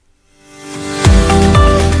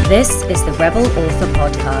This is the Rebel Author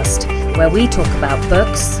Podcast, where we talk about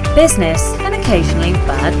books, business, and occasionally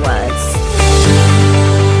bad words.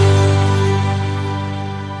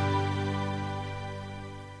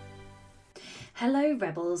 Hello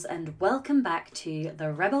Rebels, and welcome back to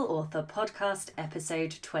the Rebel Author Podcast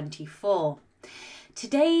episode 24.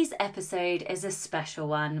 Today's episode is a special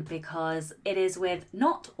one because it is with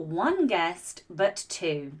not one guest but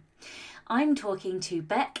two. I'm talking to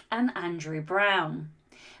Beck and Andrew Brown.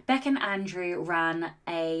 Beck and Andrew run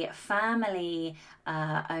a family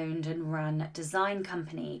owned and run design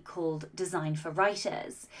company called Design for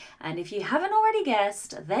Writers. And if you haven't already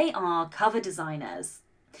guessed, they are cover designers.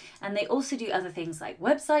 And they also do other things like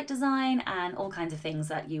website design and all kinds of things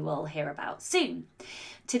that you will hear about soon.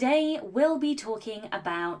 Today, we'll be talking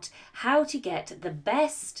about how to get the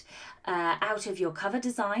best out of your cover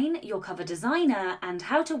design, your cover designer, and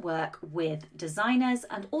how to work with designers,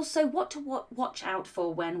 and also what to watch out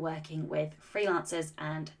for when working with freelancers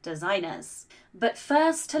and designers. But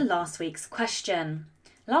first to last week's question.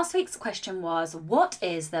 Last week's question was, what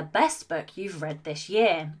is the best book you've read this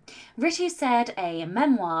year? Ritu said a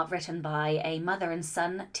memoir written by a mother and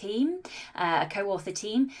son team, a co-author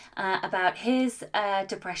team, about his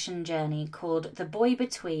depression journey called The Boy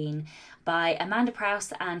Between by Amanda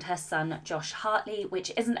Prowse and her son Josh Hartley,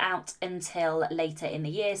 which isn't out until later in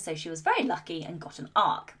the year, so she was very lucky and got an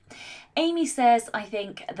ARC. Amy says, I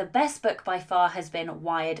think the best book by far has been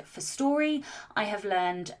Wired for Story. I have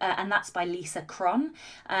learned, and that's by Lisa Cron.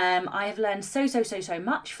 I have learned so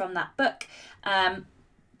much from that book.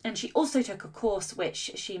 And she also took a course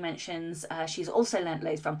which she mentions she's also learnt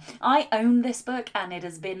loads from. I own this book and it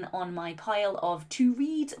has been on my pile of to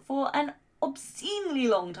read for an obscenely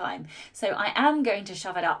long time. So I am going to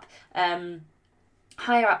shove it up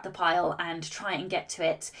higher up the pile and try and get to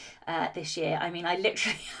it this year. I mean, I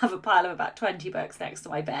literally have a pile of about 20 books next to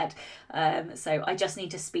my bed, so I just need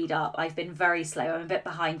to speed up. I've been very slow. I'm a bit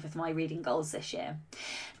behind with my reading goals this year.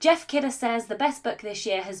 Jeff Kidder says the best book this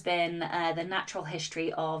year has been The Natural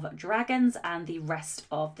History of Dragons and the rest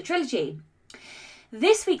of the trilogy.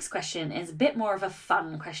 This week's question is a bit more of a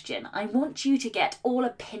fun question. I want you to get all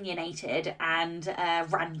opinionated and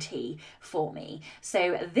ranty for me.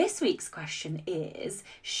 So this week's question is,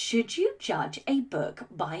 should you judge a book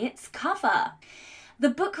by its cover? The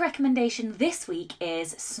book recommendation this week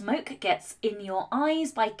is Smoke Gets in Your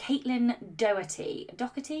Eyes by Caitlin Doherty,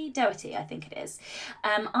 I think it is.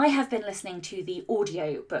 I have been listening to the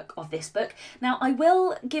audio book of this book. Now, I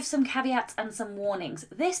will give some caveats and some warnings.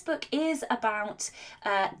 This book is about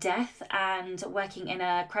death and working in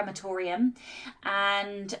a crematorium,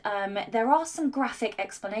 and there are some graphic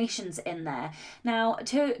explanations in there. Now,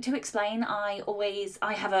 to explain, I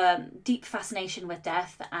have a deep fascination with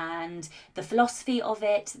death and the philosophy of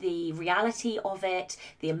it, the reality of it,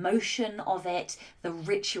 the emotion of it, the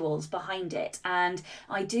rituals behind it. And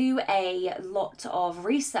I do a lot of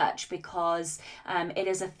research because it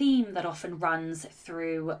is a theme that often runs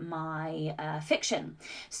through my fiction.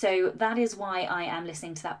 So that is why I am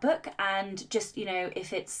listening to that book. And just,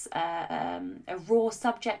 if it's a raw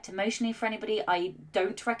subject emotionally for anybody, I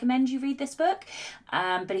don't recommend you read this book.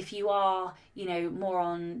 But if you are, more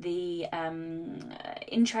on the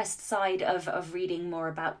interest side of reading more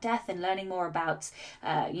about death and learning more about,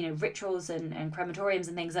 rituals and crematoriums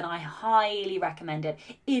and things, then I highly recommend it.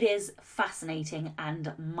 It is fascinating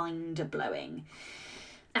and mind-blowing.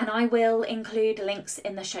 And I will include links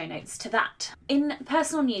in the show notes to that. In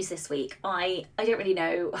personal news this week, I don't really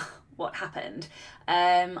know what happened.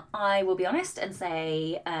 I will be honest and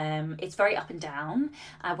say it's very up and down,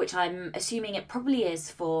 which I'm assuming it probably is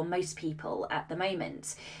for most people at the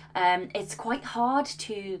moment. It's quite hard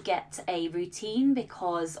to get a routine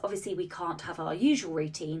because obviously we can't have our usual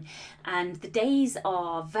routine, and the days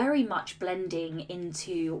are very much blending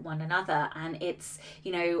into one another, and it's,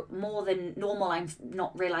 more than normal. I'm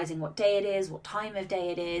not realising what day it is, what time of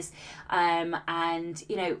day it is, and,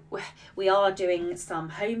 we are doing some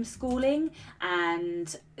homeschooling, and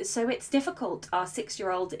so it's difficult. Our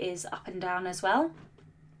 6-year-old is up and down as well.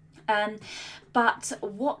 But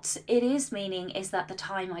what it is meaning is that the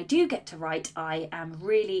time I do get to write, I am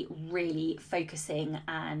really, really focusing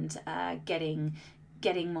and getting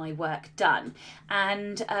my work done.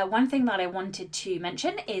 And one thing that I wanted to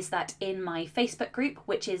mention is that in my Facebook group,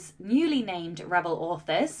 which is newly named Rebel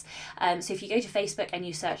Authors, so if you go to Facebook and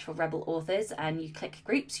you search for Rebel Authors and you click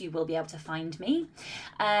groups, you will be able to find me.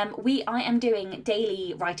 I am doing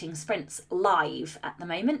daily writing sprints live at the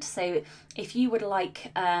moment, so if you would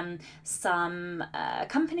like some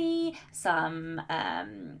company,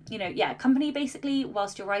 company basically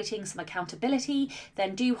whilst you're writing, some accountability,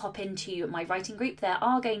 then do hop into my writing group. There there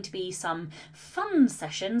are going to be some fun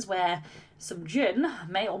sessions where some gin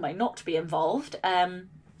may or may not be involved.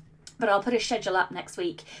 But I'll put a schedule up next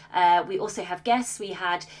week. We also have guests. We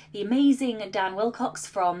had the amazing Dan Wilcox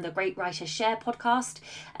from the Great Writers Share podcast.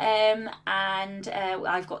 And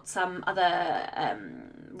I've got some other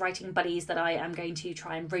writing buddies that I am going to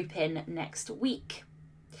try and rope in next week.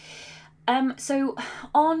 So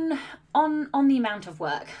on the amount of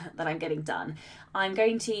work that I'm getting done, I'm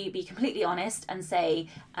going to be completely honest and say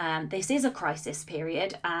this is a crisis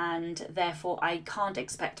period, and therefore I can't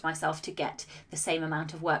expect myself to get the same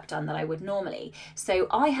amount of work done that I would normally. So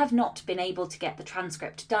I have not been able to get the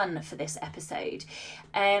transcript done for this episode.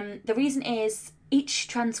 The reason is each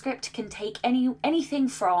transcript can take anything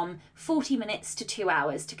from 40 minutes to 2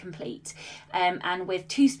 hours to complete. And with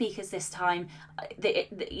 2 speakers this time,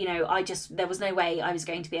 there was no way I was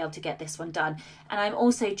going to be able to get this one done. And I'm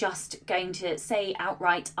also just going to say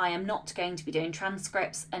outright, I am not going to be doing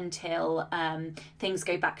transcripts until things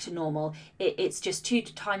go back to normal. It's just too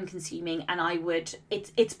time consuming, and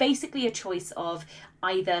it's basically a choice of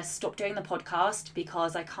either stop doing the podcast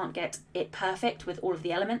because I can't get it perfect with all of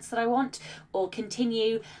the elements that I want, or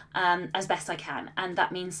continue as best I can, and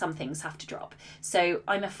that means some things have to drop. So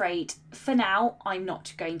I'm afraid for now I'm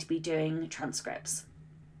not going to be doing transcripts.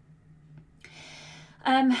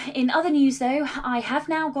 In other news though, I have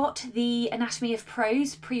now got the Anatomy of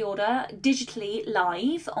Prose pre-order digitally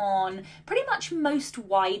live on pretty much most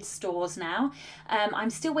wide stores now. I'm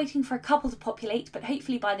still waiting for a couple to populate, but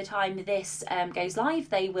hopefully by the time this goes live,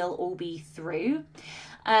 they will all be through.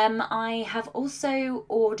 I have also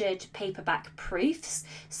ordered paperback proofs,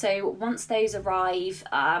 so once those arrive,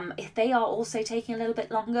 if they are also taking a little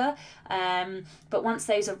bit longer, but once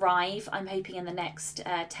those arrive, I'm hoping in the next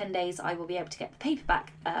 10 days I will be able to get the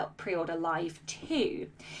paperback pre-order live too.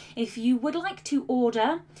 If you would like to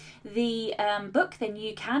order the book, then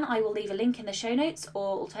you can. I will leave a link in the show notes,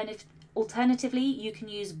 or alternatively, you can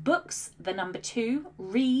use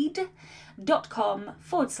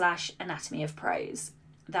books2read.com/anatomy of prose.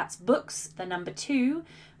 That's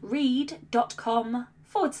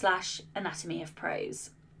books2read.com/anatomy of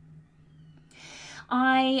prose.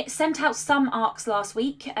 I sent out some ARCs last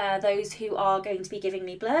week, those who are going to be giving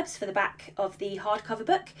me blurbs for the back of the hardcover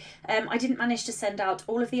book. I didn't manage to send out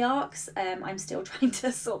all of the ARCs. I'm still trying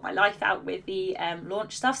to sort my life out with the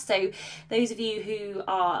launch stuff. So those of you who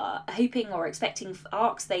are hoping or expecting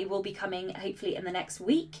ARCs, they will be coming hopefully in the next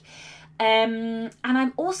week. And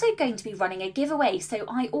I'm also going to be running a giveaway. So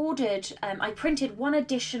I printed one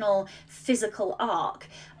additional physical ARC,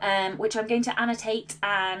 which I'm going to annotate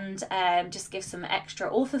and just give some extra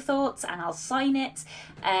author thoughts, and I'll sign it.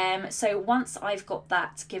 So once I've got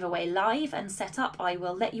that giveaway live and set up, I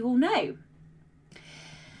will let you all know.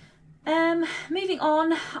 Moving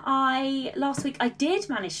on, last week I did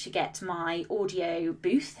manage to get my audio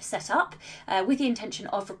booth set up with the intention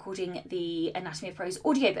of recording the Anatomy of Prose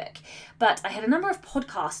audiobook, but I had a number of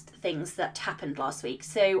podcast things that happened last week,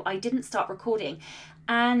 so I didn't start recording.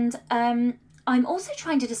 And I'm also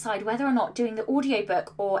trying to decide whether or not doing the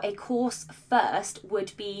audiobook or a course first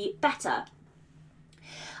would be better.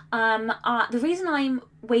 The reason I'm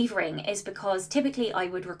wavering is because typically I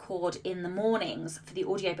would record in the mornings for the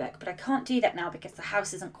audiobook, but I can't do that now because the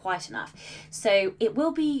house isn't quiet enough. So it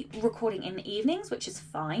will be recording in the evenings, which is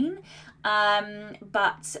fine,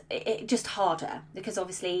 but it just harder because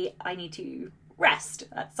obviously I need to rest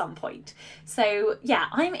at some point. So yeah,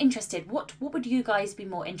 I'm interested. What would you guys be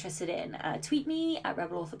more interested in? Tweet me at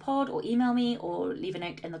Rebel Author Pod, or email me, or leave a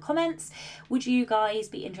note in the comments. Would you guys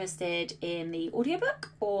be interested in the audiobook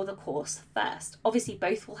or the course first? Obviously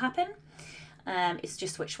both will happen. It's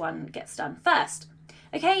just which one gets done first.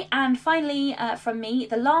 Okay, and finally from me,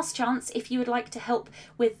 the last chance, if you would like to help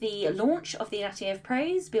with the launch of the Anatomy of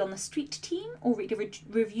Prose, be on the street team or read a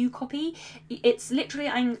review copy. It's literally,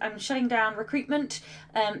 I'm shutting down recruitment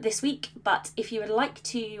this week, but if you would like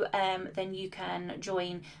to, then you can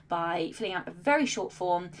join by filling out a very short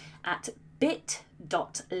form at bit.ly/AOP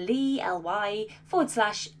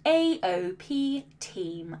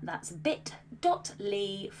team. That's bit.ly/AOP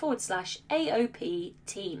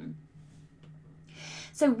team.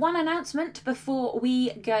 So one announcement before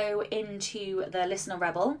we go into the Listener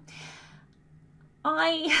Rebel.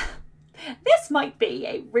 This might be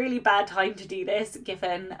a really bad time to do this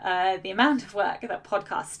given the amount of work that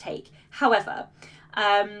podcasts take. However,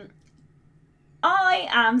 I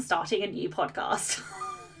am starting a new podcast.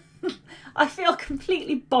 I feel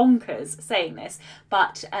completely bonkers saying this,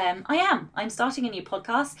 but I'm starting a new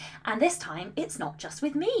podcast, and this time it's not just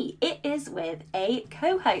with me, it is with a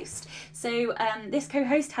co-host. So this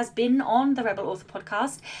co-host has been on the Rebel Author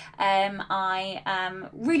podcast. I am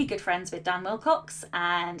really good friends with Dan Wilcox,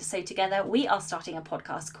 and so together we are starting a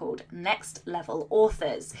podcast called Next Level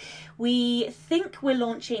Authors. We think we're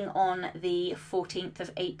launching on the 14th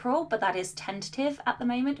of April, but that is tentative at the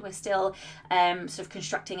moment. We're still sort of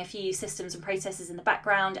constructing a few systems and processes in the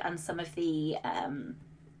background and some of the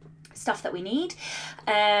stuff that we need.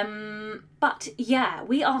 But yeah,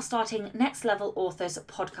 we are starting Next Level Authors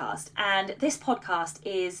podcast, and this podcast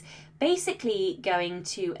is basically going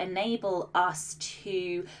to enable us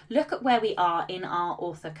to look at where we are in our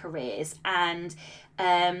author careers and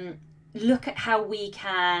look at how we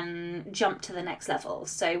can jump to the next level.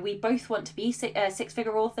 So we both want to be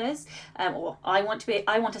six-figure authors, or I want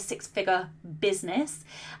a six-figure business.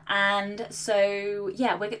 And so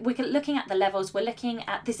yeah, we're looking at the levels. We're looking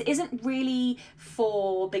at, this isn't really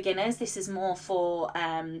for beginners. This is more for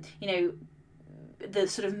the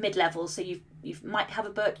sort of mid-level. So you might have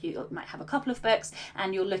a book, you might have a couple of books,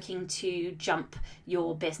 and you're looking to jump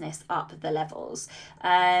your business up the levels.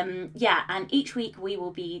 And each week we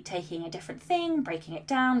will be taking a different thing, breaking it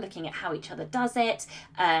down, looking at how each other does it,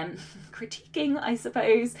 critiquing, I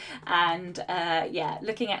suppose, and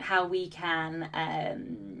looking at how we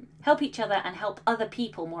can help each other and help other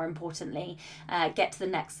people, more importantly, get to the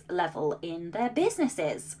next level in their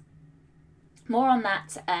businesses. More on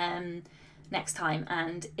that next time,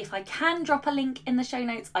 and if I can drop a link in the show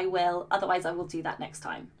notes, I will. Otherwise, I will do that next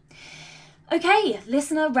time. Okay,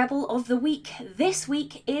 listener rebel of the week. This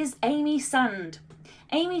week is Amy Sund.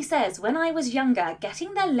 Amy says, when I was younger,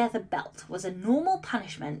 getting their leather belt was a normal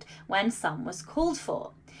punishment when some was called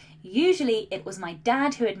for. Usually it was my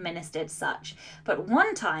dad who administered such, but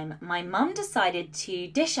one time my mum decided to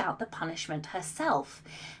dish out the punishment herself,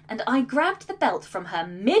 and I grabbed the belt from her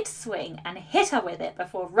mid-swing and hit her with it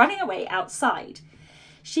before running away outside.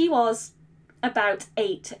 She was about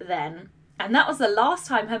 8 then, and that was the last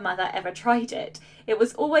time her mother ever tried it. It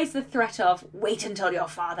was always the threat of, wait until your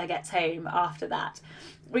father gets home after that,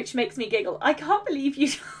 which makes me giggle. I can't believe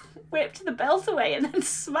you whipped the belt away and then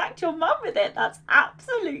smacked your mum with it. That's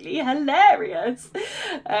absolutely hilarious.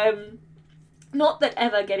 Not that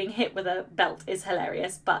ever getting hit with a belt is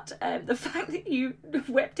hilarious, but the fact that you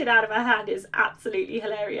whipped it out of her hand is absolutely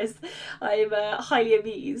hilarious. I'm highly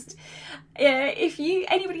amused. If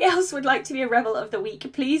anybody else would like to be a Rebel of the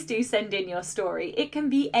Week, please do send in your story. It can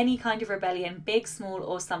be any kind of rebellion, big, small,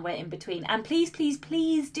 or somewhere in between. And please, please,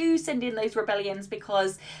 please do send in those rebellions,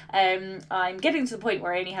 because I'm getting to the point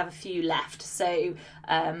where I only have a few left. So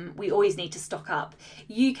we always need to stock up.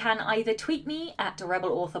 You can either tweet me at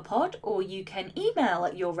Rebel Author Pod, or you can email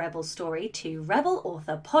your Rebel story to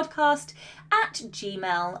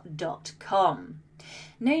rebelauthorpodcast@gmail.com.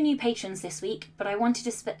 No new patrons this week, but I wanted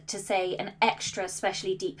to say an extra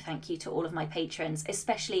specially deep thank you to all of my patrons,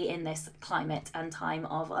 especially in this climate and time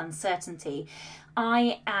of uncertainty.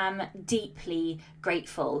 I am deeply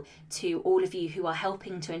grateful to all of you who are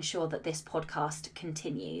helping to ensure that this podcast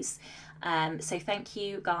continues. So thank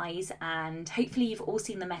you guys, and hopefully you've all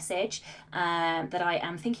seen the message that I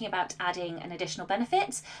am thinking about adding an additional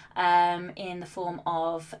benefit in the form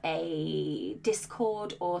of a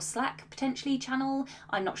Discord or Slack potentially channel.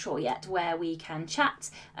 I'm not sure yet, where we can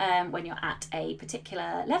chat when you're at a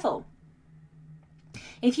particular level.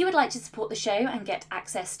 If you would like to support the show and get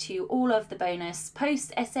access to all of the bonus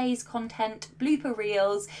posts, essays, content, blooper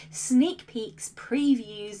reels, sneak peeks,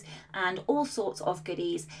 previews, and all sorts of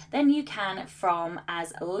goodies, then you can from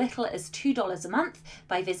as little as $2 a month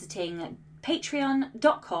by visiting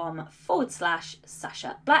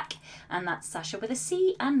patreon.com/Sasha Black, and that's Sasha with a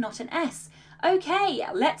C and not an S. Okay,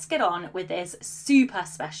 let's get on with this super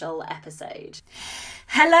special episode.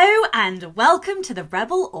 Hello and welcome to the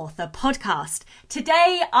Rebel Author Podcast.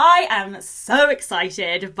 Today I am so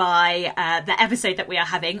excited by the episode that we are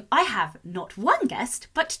having. I have not one guest,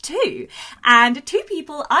 but two. And two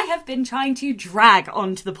people I have been trying to drag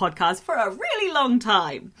onto the podcast for a really long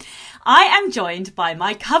time. I am joined by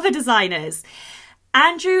my cover designers,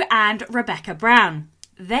 Andrew and Rebecca Brown.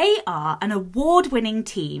 They are an award-winning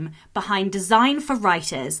team behind Design for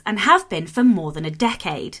Writers and have been for more than a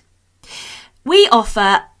decade. We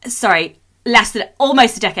offer,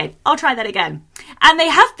 almost a decade. I'll try that again. And they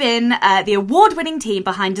have been the award-winning team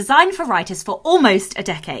behind Design for Writers for almost a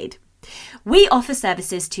decade. We offer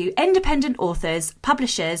services to independent authors,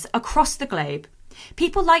 publishers across the globe.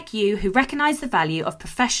 People like you who recognise the value of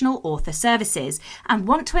professional author services and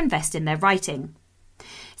want to invest in their writing.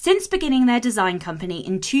 Since beginning their design company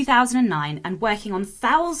in 2009 and working on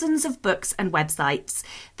thousands of books and websites,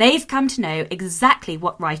 they've come to know exactly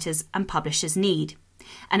what writers and publishers need.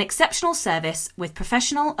 An exceptional service with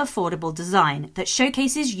professional, affordable design that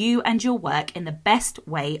showcases you and your work in the best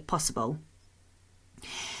way possible.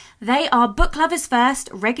 They are book lovers first,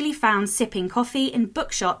 regularly found sipping coffee in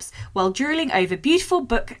bookshops while drooling over beautiful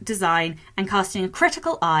book design and casting a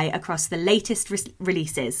critical eye across the latest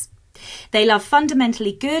releases. They love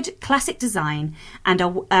fundamentally good classic design and they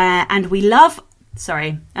love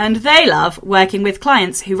working with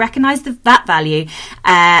clients who recognise that value,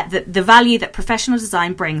 the value that professional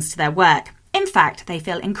design brings to their work. In fact, they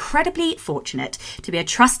feel incredibly fortunate to be a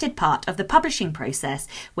trusted part of the publishing process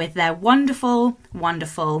with their wonderful,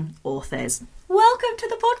 wonderful authors. Welcome to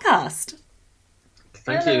the podcast.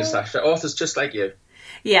 Thank you, Sasha. Authors just like you.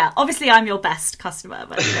 Yeah, obviously I'm your best customer,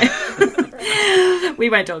 but we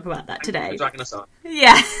won't talk about that today. Dragging us on.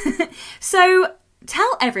 Yeah. So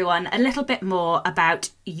tell everyone a little bit more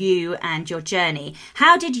about you and your journey.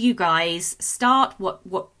 How did you guys start?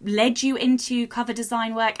 What led you into cover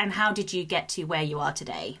design work, and how did you get to where you are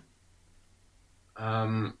today?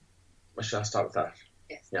 Shall I start with that?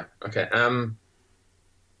 Yes. Yeah. Okay.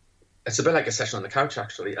 It's a bit like a session on the couch,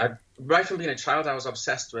 actually. Right from being a child, I was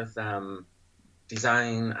obsessed with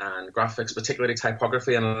design and graphics, particularly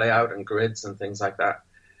typography and layout and grids and things like that.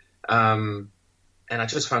 And I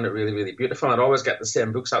just found it really, really beautiful. I'd always get the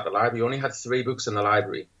same books out the library. We only had 3 books in the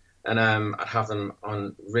library. And I'd have them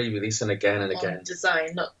on re-releasing again and again. On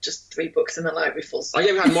design, not just 3 books in the library full stop. Oh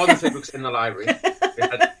yeah, we had more than 3 books in the librry.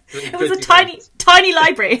 It was a tiny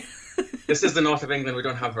library. This is the north of England. We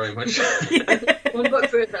don't have very much. One book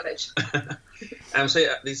for a village. So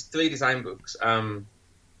yeah, these 3 design books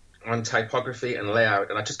on typography and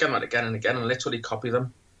layout. And I just get them out again and again and literally copy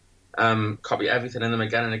them. Copy everything in them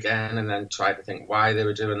again and again, and then try to think why they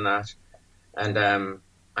were doing that. And I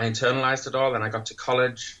internalized it all. And I got to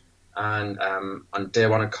college, and on day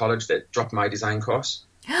 1 of college, they dropped my design course.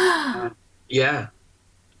 Yeah.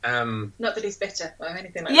 Not that he's bitter or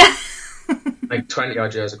anything like that. Like 20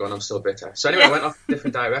 odd years ago, and I'm still bitter. So anyway, I went off a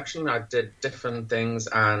different direction. I did different things,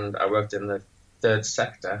 and I worked in the 3rd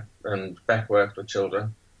sector, and Beck worked with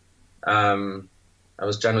children. I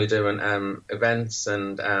was generally doing events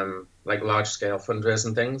and like large-scale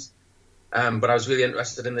fundraising things. But I was really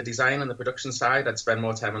interested in the design and the production side. I'd spend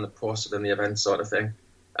more time on the poster than the event sort of thing.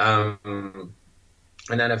 And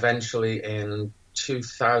then eventually in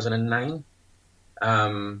 2009,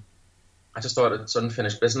 I just thought it's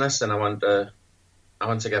unfinished business, and I wanted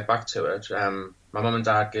to get back to it. My mum and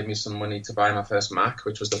dad gave me some money to buy my first Mac,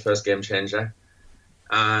 which was the first game changer.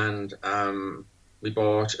 And we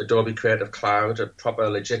bought Adobe Creative Cloud, a proper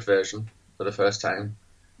legit version, for the first time.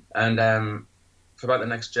 And for about the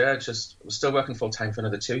next year, was still working full time for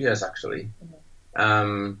another 2 years, actually.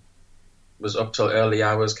 Was up till early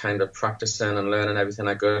hours, kind of practicing and learning everything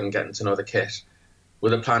I could and getting to know the kit,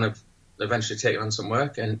 with a plan of eventually taking on some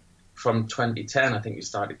work. And from 2010, I think we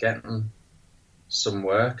started getting some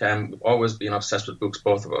work. We've always been obsessed with books,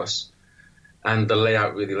 both of us. And the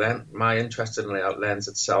layout really my interest in layout lends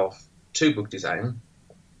itself to book design.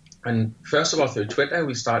 And first of all, through Twitter,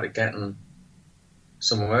 we started getting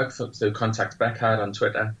some work through contacts Beck had on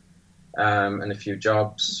Twitter, and a few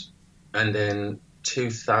jobs. And in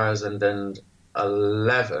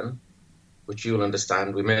 2011, which you'll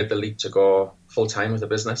understand, we made the leap to go full-time with the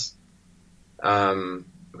business,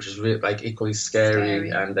 which is really, like, equally scary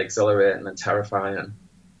and exhilarating and terrifying.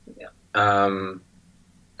 Yeah. And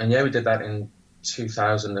yeah, we did that in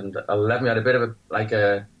 2011. We had a bit of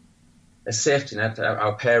a safety net.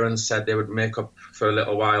 Our parents said they would make up for a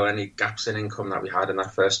little while any gaps in income that we had in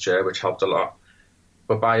that first year, which helped a lot.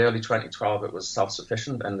 But by early 2012, it was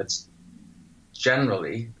self-sufficient, and it's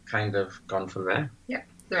generally kind of gone from there. Yeah,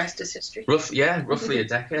 the rest is history. Roughly a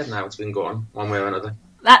decade now it's been going, one way or another.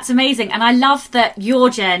 That's amazing. And I love that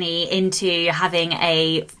your journey into having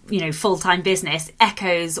a, full-time business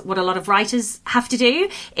echoes what a lot of writers have to do,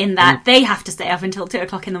 in that they have to stay up until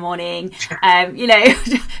 2:00 in the morning,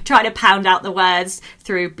 try to pound out the words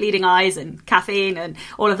through bleeding eyes and caffeine and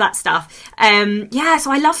all of that stuff.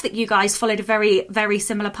 So I love that you guys followed a very, very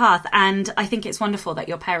similar path. And I think it's wonderful that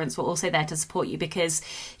your parents were also there to support you, because,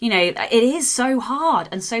 it is so hard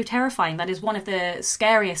and so terrifying. That is one of the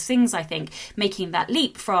scariest things, I think, making that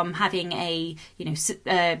leap from having a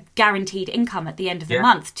guaranteed income at the end of the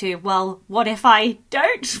month to, well, what if I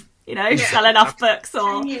don't sell enough books?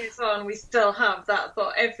 Or 10 years on, we still have that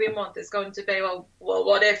thought every month. It's going to be, well,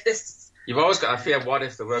 what if this? You've always got a fear, what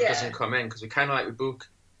if the work doesn't come in? Because we book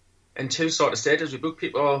in 2 sort of stages. We book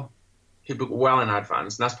people who book well in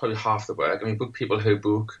advance, and that's probably half the work. I mean, book people who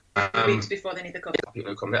book weeks before they need to come.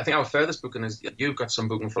 People who come. I think our furthest booking is you've got some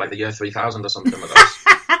booking for like the year 3000 or something with us.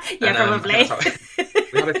 Yeah, probably.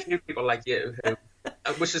 We have a few people like you who,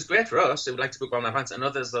 which is great for us, who would like to book well in advance, and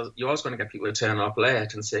others you're always going to get people who turn up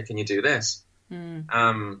late and say, "Can you do this?"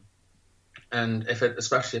 And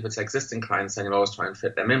especially if it's existing clients, then you always try and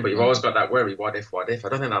fit them in, but you've always got that worry, what if? I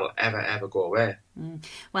don't think that'll ever go away.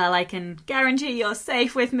 Well, I can guarantee you're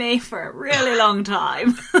safe with me for a really long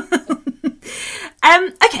time.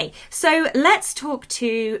 Okay, so let's talk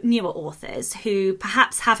to newer authors who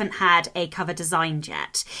perhaps haven't had a cover designed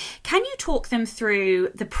yet. Can you talk them through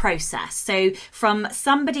the process? So from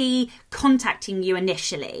somebody contacting you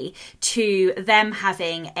initially to them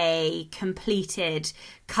having a completed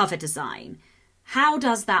cover design. How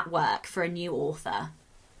does that work for a new author?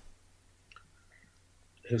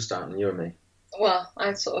 Who's starting, you or me? Well,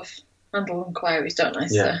 I sort of handle inquiries, don't I?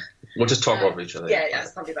 Yeah. So, we'll just talk over each other. Yeah,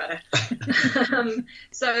 it's probably better.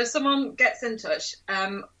 So if someone gets in touch,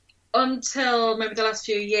 until maybe the last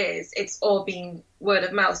few years, it's all been word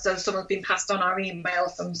of mouth. So someone's been passed on our email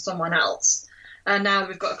from someone else. And now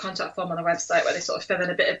we've got a contact form on the website where they sort of fill in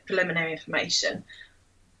a bit of preliminary information.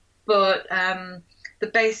 But the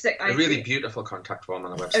basic idea... A really beautiful contact form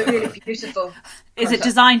on the website. A really beautiful... Is it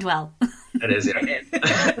designed well? It is, yeah. It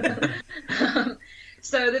is.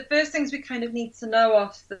 So the first things we kind of need to know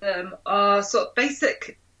of them are sort of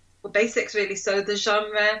basics really. So the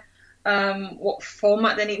genre, what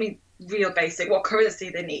format they need, I mean, real basic, what currency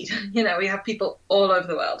they need. You know, we have people all over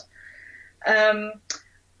the world. And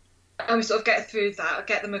we sort of get through that,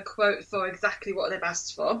 get them a quote for exactly what they've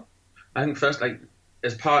asked for. I think first, like,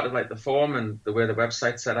 as part of like the form and the way the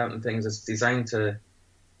website's set out and things, it's designed to,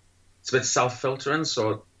 it's a bit self-filtering,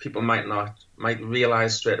 so people might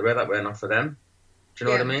realise straight away that we're not for them. Do you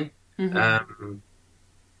know what I mean? Mm-hmm.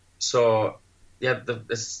 So yeah,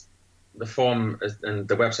 the form and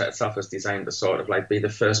the website itself is designed to sort of like be the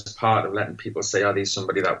first part of letting people say, are these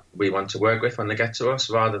somebody that we want to work with when they get to us,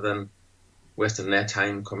 rather than wasting their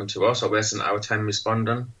time coming to us or wasting our time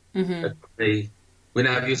responding. Mm-hmm. We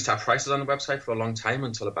never used to have prices on the website for a long time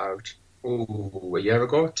until about a year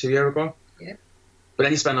ago, 2 years ago. Yeah. But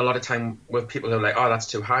then you spend a lot of time with people who are like, oh, that's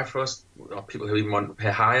too high for us, or people who even want to pay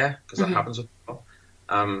higher, because that happens with people.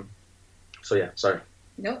 So yeah, sorry.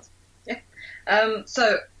 No, yeah.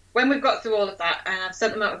 So when we've got through all of that and I've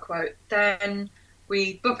sent them out a quote, then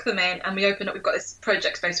we book them in and we open up. We've got this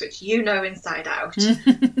project space which you know inside out.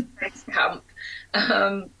 It's camp.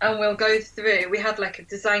 And we'll go through. We have like a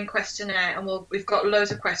design questionnaire, and we've got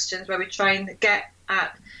loads of questions where we try and get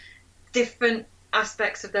at different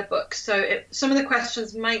aspects of their book. So some of the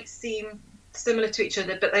questions might seem similar to each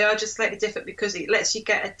other, but they are just slightly different because it lets you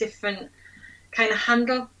get a different kind of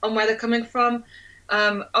handle on where they're coming from.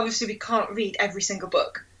 Obviously, we can't read every single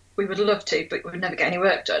book. We would love to, but we would never get any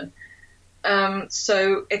work done.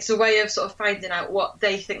 So it's a way of sort of finding out what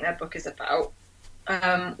they think their book is about.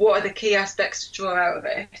 What are the key aspects to draw out of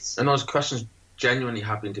it? And those questions genuinely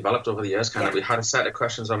have been developed over the years. We had a set of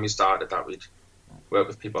questions when we started that we'd work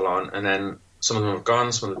with people on, and then some of them have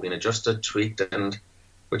gone, some of them have been adjusted, tweaked, and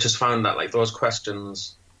we just found that like those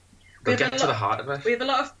questions, they'll get to the heart of it. We have a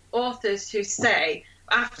lot of authors who say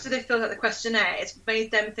after they filled out the questionnaire, it's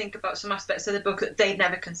made them think about some aspects of the book that they'd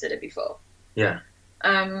never considered before. Yeah.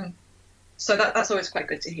 So that's always quite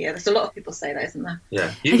good to hear. There's a lot of people say that, isn't there?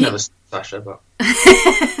 Yeah, you've never said Sasha, but...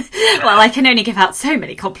 Well, I can only give out so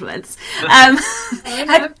many compliments. Have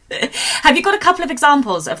you got a couple of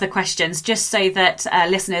examples of the questions, just so that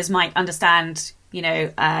listeners might understand, you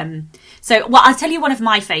know... I'll tell you one of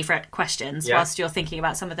my favourite questions whilst you're thinking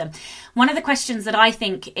about some of them. One of the questions that I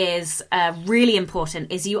think is really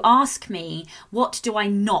important is you ask me, what do I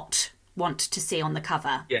not want to see on the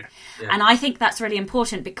cover? Yeah. And I think that's really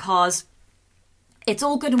important because... it's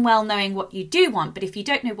all good and well knowing what you do want, but if you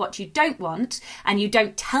don't know what you don't want and you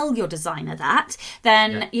don't tell your designer that,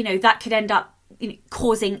 then, you know, that could end up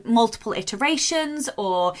causing multiple iterations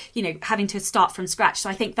or, you know, having to start from scratch.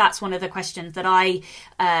 So I think that's one of the questions that I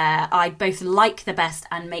both like the best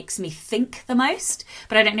and makes me think the most.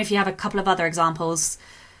 But I don't know if you have a couple of other examples.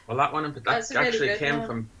 Well, that actually came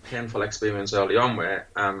from painful experience early on where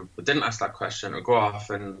we didn't ask that question or go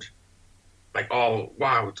off and... like, oh,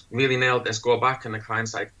 wow, really nailed this, go back. And the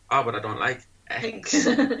client's like, oh, but I don't like X.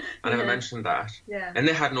 I never mentioned that. Yeah. And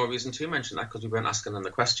they had no reason to mention that because we weren't asking them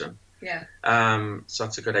the question. Yeah. So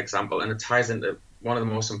that's a good example. And it ties into one of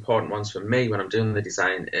the most important ones for me when I'm doing the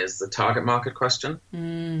design is the target market question.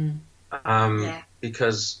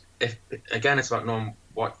 Because, it's about knowing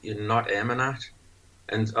what you're not aiming at.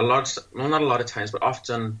 And not a lot of times, but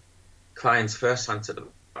often clients' first answer to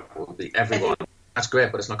that will be everyone. That's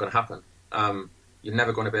great, but it's not going to happen. You're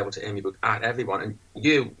never going to be able to aim your book at everyone. And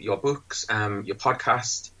your books, your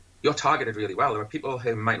podcast, you're targeted really well. There are people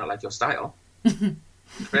who might not like your style,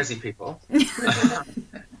 crazy people,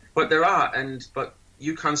 but there are. But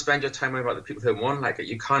you can't spend your time worrying about the people who won't like it.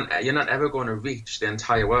 You're not ever going to reach the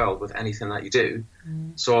entire world with anything that you do.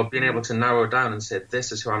 So being able to narrow down and say,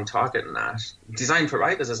 this is who I'm targeting at. Design for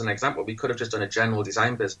writers, as an example, we could have just done a general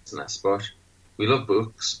design business, but we love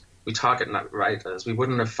books. We target writers. We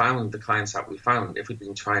wouldn't have found the clients that we found if we'd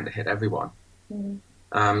been trying to hit everyone.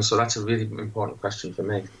 So that's a really important question for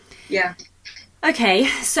me. Yeah. Okay,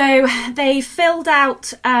 so they filled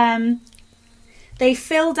out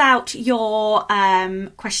your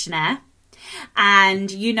questionnaire,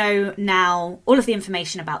 and you know now all of the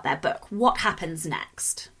information about their book. What happens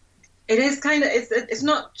next? It is kind of, it's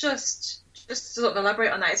not just to sort of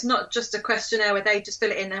elaborate on that, it's not just a questionnaire where they just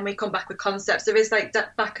fill it in and we come back with concepts. There is like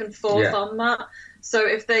that back and forth on that. So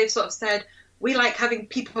if they've sort of said, we like having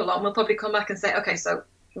people on, we'll probably come back and say, okay, so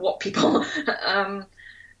what people?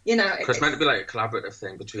 You know, because it's meant to be like a collaborative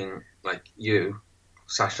thing between like you,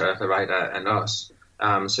 Sasha, the writer, and us.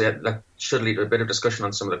 So yeah, that should lead to a bit of discussion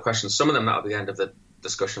on some of the questions. Some of them that'll be the end of the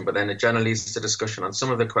discussion, but then it generally leads to discussion on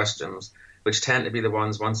some of the questions, which tend to be the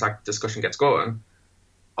ones, once that discussion gets going,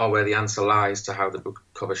 or where the answer lies to how the book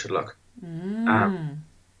cover should look.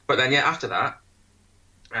 But then, yeah, after that,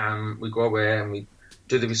 we go away and we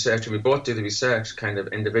do the research, and we both do the research kind of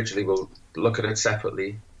individually. We'll look at it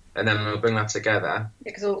separately, and then we'll bring that together.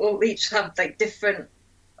 Yeah, because we'll each have like different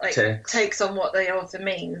takes on what the author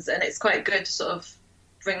means, and it's quite good to sort of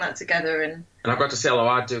bring that together. And I've got to say, although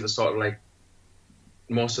I do the sort of like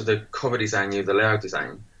most of the cover design, the layout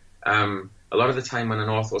design, a lot of the time when an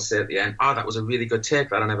author will say at the end, that was a really good take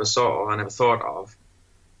that I never saw or I never thought of,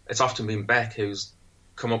 it's often been Beck who's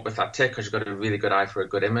come up with that take because you've got a really good eye for a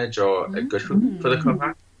good image or a good for the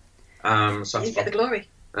cover. So you get the glory.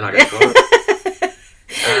 And I get the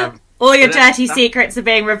glory. All your dirty secrets are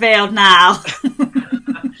being revealed now.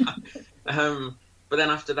 But then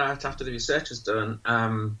after that, after the research is done,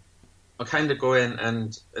 I'll kind of go in,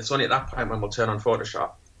 and it's only at that point when we'll turn on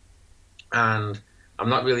Photoshop. And I'm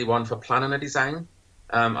not really one for planning a design.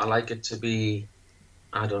 I like it to be,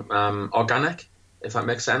 organic, if that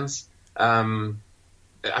makes sense. I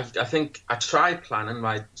think I try planning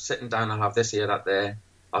by sitting down, I'll have this here, that there,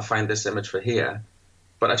 I'll find this image for here.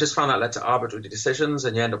 But I just found that led to arbitrary decisions,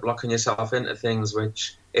 and you end up locking yourself into things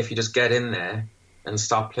which, if you just get in there and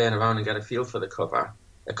start playing around and get a feel for the cover,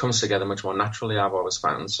 it comes together much more naturally, I've always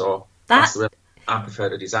found. So that's the way I prefer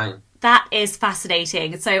to design. That is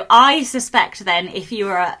fascinating. So I suspect then, if you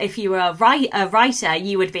were a writer,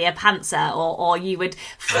 you would be a pantser, or you would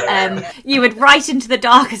write into the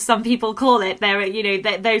dark, as some people call it.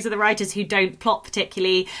 Those are the writers who don't plot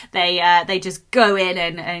particularly. They just go in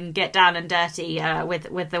and get down and dirty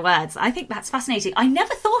with the words. I think that's fascinating. I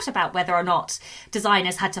never thought about whether or not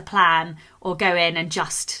designers had to plan or go in and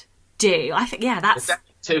just do. I think that's there's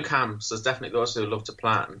two camps. There's definitely those who love to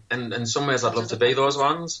plan, and in some ways I'd love to be those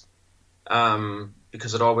ones.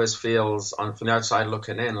 Because it always feels from the outside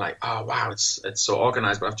looking in like, oh wow, it's so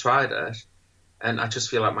organized, but I've tried it and I just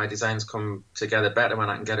feel like my designs come together better when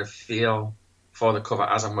I can get a feel for the cover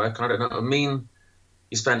as I'm working on it. I mean,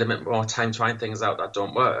 you spend a bit more time trying things out that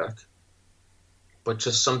don't work, but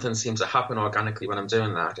just something seems to happen organically when I'm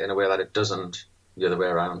doing that in a way that it doesn't the other way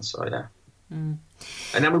around. So yeah. And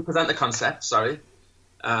then we present the concept,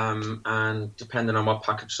 and depending on what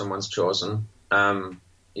package someone's chosen,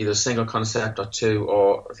 either single concept or two,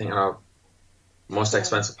 or I think our most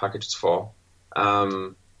expensive package is 4.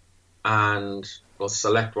 And we'll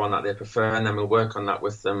select one that they prefer, and then we'll work on that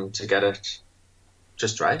with them to get it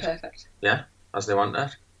just right. Perfect. Yeah, as they want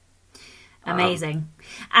it. Amazing.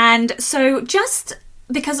 And so just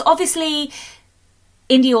because obviously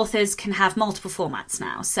indie authors can have multiple formats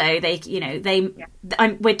now. So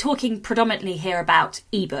we're talking predominantly here about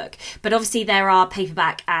ebook, but obviously there are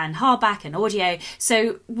paperback and hardback and audio.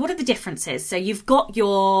 So what are the differences? So you've got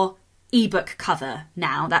your ebook cover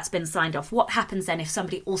now that's been signed off. What happens then if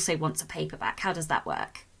somebody also wants a paperback? How does that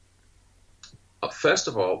work? First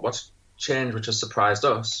of all, what's changed, which has surprised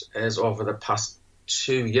us, is over the past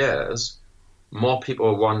 2 years, more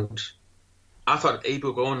people want... I thought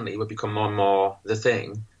ebook only would become more and more the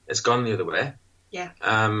thing. It's gone the other way. Yeah.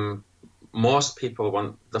 Most people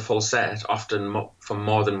want the full set, often from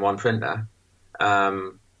more than one printer.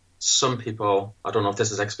 Some people, I don't know if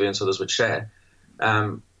this is experience others would share,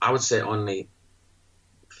 I would say only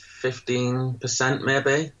 15%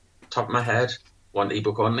 maybe, top of my head, want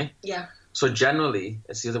ebook only. Yeah. So generally,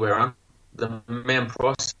 it's the other way around. The main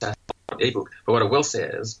process of ebook, but what I will say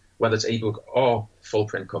is, whether it's ebook or full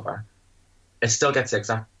print cover, it still gets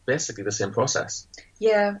basically the same process.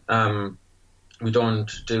 Yeah. We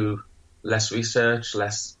don't do less research,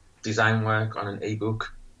 less design work on an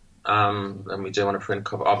ebook than we do on a print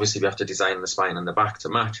cover. Obviously, we have to design the spine and the back to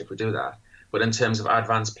match if we do that. But in terms of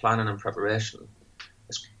advanced planning and preparation,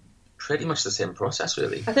 it's pretty much the same process,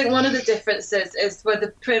 really. I think one of the differences is with the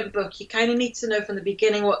print book, you kind of need to know from the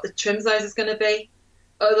beginning what the trim size is going to be.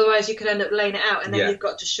 Otherwise, you could end up laying it out, and then you've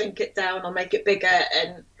got to shrink it down or make it bigger,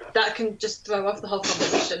 and that can just throw off the whole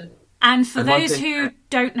composition. And for those who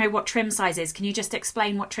don't know what trim size is, can you just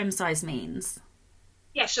explain what trim size means?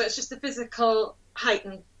 Yeah, sure. It's just the physical height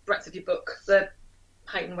and breadth of your book, the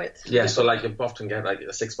height and width. Yeah, so like you often get like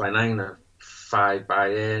a 6x9, a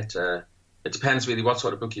 5x8. It depends really what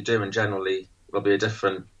sort of book you're doing. Generally, there'll be a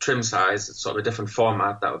different trim size. It's sort of a different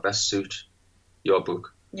format that would best suit your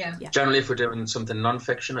book. Yeah. Generally, if we're doing something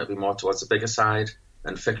non-fiction, it'll be more towards the bigger side,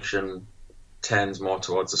 and fiction tends more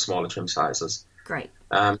towards the smaller trim sizes. Great.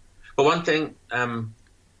 But one thing,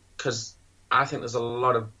 because I think there's a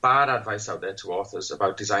lot of bad advice out there to authors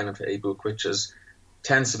about designing for ebook, which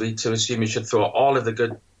tends to be to assume you should throw all of the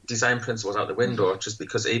good design principles out the window just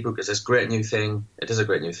because ebook is this great new thing. It is a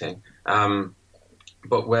great new thing.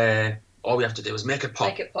 But where all we have to do is make it pop.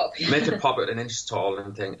 Make it pop. Make it pop at an inch tall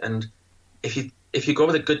and thing. And if you go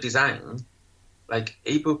with a good design, like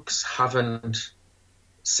ebooks haven't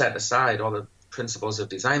set aside all the principles of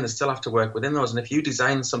design. They still have to work within those. And if you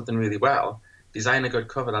design something really well, design a good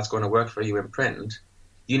cover that's going to work for you in print,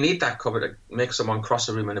 you need that cover to make someone cross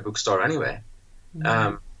a room in a bookstore anyway.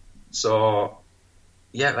 So,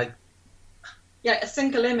 yeah, like... Yeah, a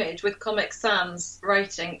single image with Comic Sans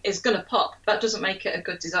writing is going to pop. That doesn't make it a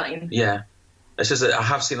good design. Yeah. It's just that I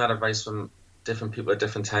have seen that advice from different people at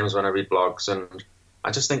different times when I read blogs, and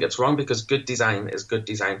I just think it's wrong because good design is good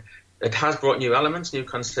design. It has brought new elements, new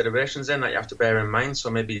considerations in that you have to bear in mind. So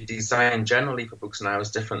maybe design generally for books now is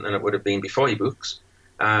different than it would have been before ebooks.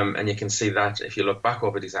 And you can see that if you look back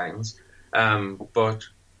over designs. But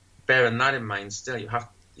bearing that in mind, still, you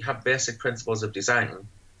have basic principles of design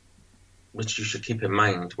which you should keep in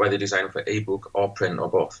mind, whether you're designing for ebook or print or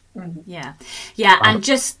both. Yeah. And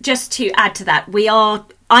just to add to that,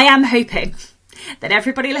 I am hoping that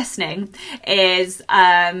everybody listening is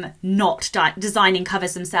not designing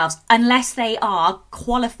covers themselves unless they are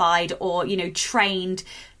qualified or trained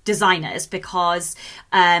designers, because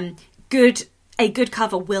a good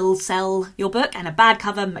cover will sell your book and a bad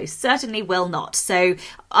cover most certainly will not. So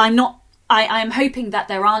I am hoping that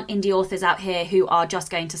there aren't indie authors out here who are just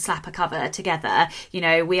going to slap a cover together.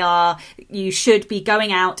 You should be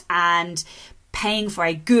going out and paying for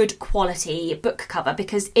a good quality book cover,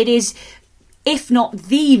 because it is, if not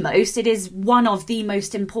the most, it is one of the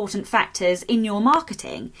most important factors in your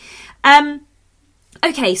marketing.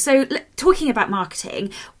 Okay, so talking about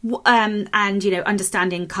marketing and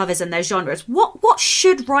understanding covers and their genres, what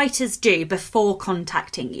should writers do before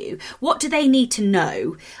contacting you? What do they need to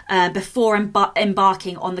know before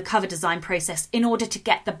embarking on the cover design process in order to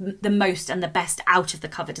get the most and the best out of the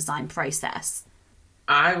cover design process?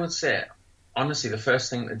 I would say, honestly, the first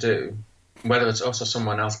thing to do, whether it's us or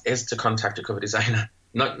someone else, is to contact a cover designer.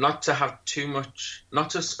 Not to have too much,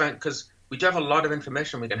 not to spend, because we do have a lot of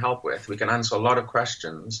information we can help with. We can answer a lot of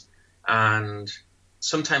questions, and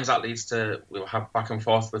sometimes that leads to, we'll have back and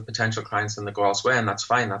forth with potential clients and they go elsewhere, and that's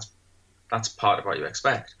fine. That's part of what you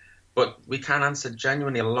expect. But we can answer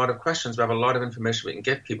genuinely a lot of questions. We have a lot of information we can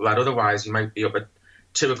give people that otherwise you might be up at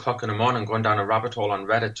 2 o'clock in the morning going down a rabbit hole on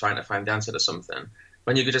Reddit trying to find the answer to something,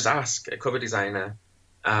 when you could just ask a cover designer,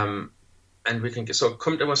 and we can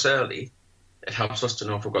come to us early. It helps us to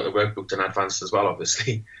know if we've got the work booked in advance as well,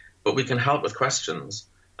 obviously. But we can help with questions,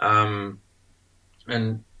 and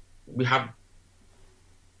we have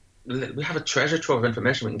a treasure trove of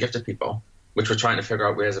information we can give to people, which we're trying to figure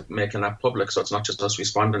out ways of making that public. So it's not just us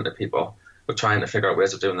responding to people; we're trying to figure out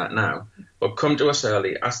ways of doing that now. But come to us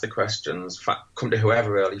early, ask the questions, come to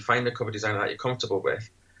whoever early, find a cover designer that you're comfortable with,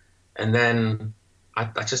 and then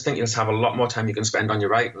I just think you'll have a lot more time you can spend on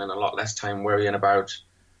your writing and a lot less time worrying about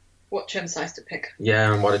what trim size to pick.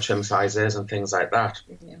 Yeah, and what a trim size is and things like that.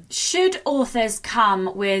 Yeah. Should authors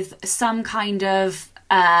come with some kind of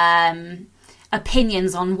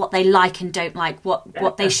opinions on what they like and don't like,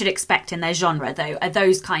 what they should expect in their genre, though? Are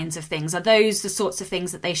those kinds of things? Are those the sorts of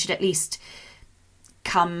things that they should at least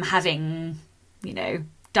come having,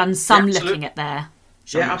 done some looking at their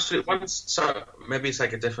genre? Yeah, absolutely. So maybe it's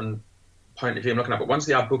like a different point of view I'm looking at, but once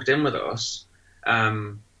they are booked in with us,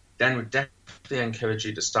 then we definitely encourage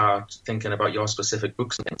you to start thinking about your specific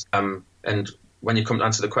books and things. And when you come to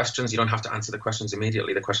answer the questions, you don't have to answer the questions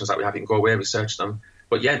immediately. The questions that we have, you can go away, research them,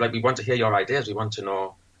 But yeah, like we want to hear your ideas. We want to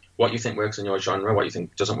know what you think works in your genre, what you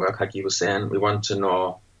think doesn't work, like you were saying. We want to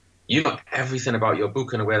know, you know, everything about your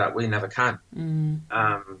book in a way that we never can.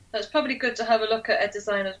 It's probably good to have a look at a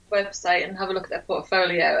designer's website and have a look at their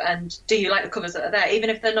portfolio, and do you like the covers that are there? Even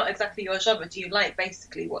if they're not exactly your genre, do you like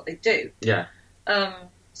basically what they do? Yeah.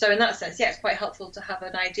 So in that sense, yeah, it's quite helpful to have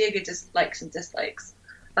an idea of your likes and dislikes.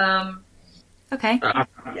 Okay.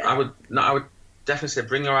 I would definitely say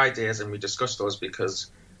bring your ideas and we discuss those,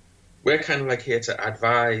 because we're kind of like here to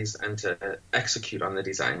advise and to execute on the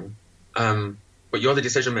design. But you're the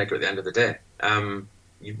decision maker at the end of the day.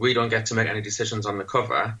 We don't get to make any decisions on the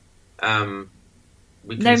cover. No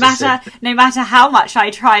matter how much I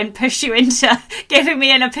try and push you into giving me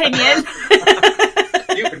an opinion.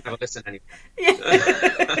 You would never listen anyway.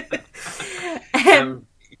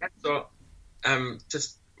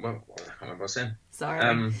 What am I saying? Sorry.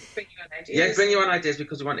 Bring your own ideas. Bring your own ideas,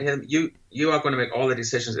 because we want to hear them. You are going to make all the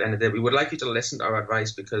decisions at the end of the day. We would like you to listen to our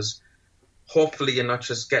advice, because hopefully you're not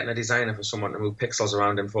just getting a designer for someone to move pixels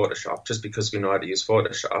around in Photoshop just because we know how to use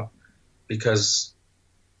Photoshop. Because,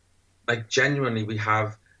 like, genuinely,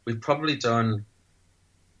 we've probably done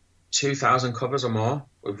 2,000 covers or more.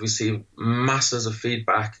 We've received masses of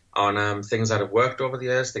feedback on things that have worked over the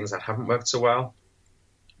years, things that haven't worked so well,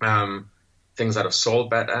 things that have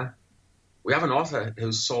sold better. We have an author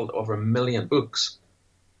who's sold over 1 million books,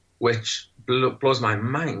 which blows my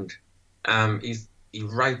mind. He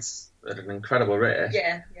writes at an incredible rate.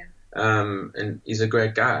 Yeah. And he's a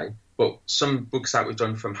great guy. But some books that we've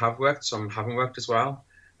done from have worked, some haven't worked as well.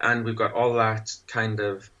 And we've got all that kind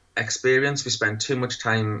of experience. We spend too much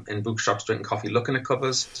time in bookshops drinking coffee looking at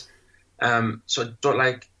covers. So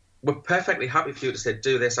we're perfectly happy for you to say,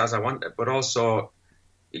 do this as I want it, but also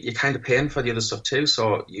you're kind of paying for the other stuff too,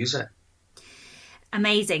 so use it.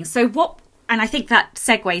 Amazing. So and I think that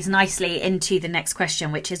segues nicely into the next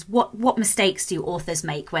question, which is what mistakes do authors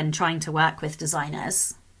make when trying to work with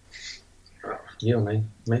designers? You or me?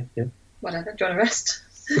 Me? Yeah. Whatever. Do you want to rest?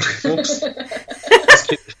 Oops. Let's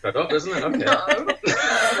keep this shut up, isn't it? Okay. No.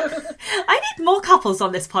 I need more couples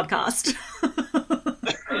on this podcast.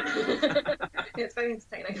 It's very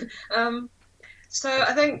entertaining. So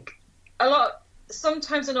I think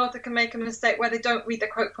sometimes an author can make a mistake where they don't read the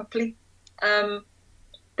quote properly.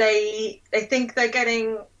 They think they've got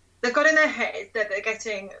in their head that they're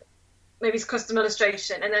getting maybe it's custom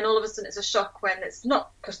illustration, and then all of a sudden it's a shock when it's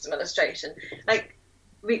not custom illustration. Like,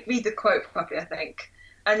 read the quote properly, I think.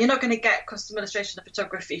 And you're not going to get custom illustration of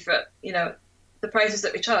photography for, the prices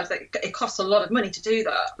that we charge. Like, it costs a lot of money to do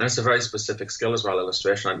that. And it's a very specific skill as well,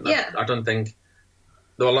 illustration. Yeah. I don't think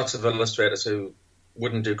there are lots of illustrators who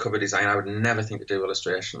wouldn't do cover design. I would never think to do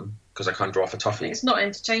illustration because I can't draw for toffee. It's not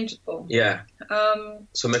interchangeable. Yeah.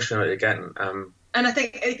 So make sure that you're getting. And I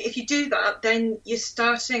think if you do that, then you're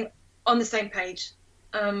starting on the same page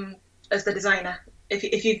as the designer.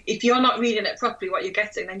 If you're not reading it properly, what you're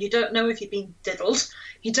getting, then you don't know if you're being diddled.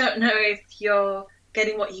 You don't know if you're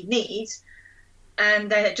getting what you need.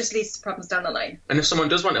 And then it just leads to problems down the line. And if someone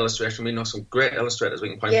does want illustration, we know some great illustrators we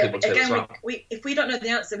can point people to as well. If we don't know the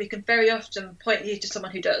answer, we can very often point you to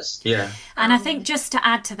someone who does. Yeah. And I think just to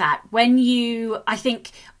add to that, I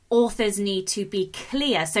think authors need to be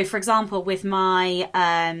clear. So, for example, with my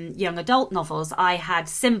young adult novels, I had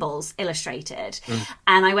symbols illustrated,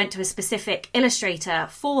 and I went to a specific illustrator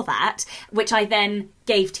for that, which I then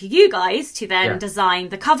gave to you guys to then design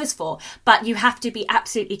the covers for. But you have to be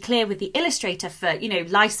absolutely clear with the illustrator for,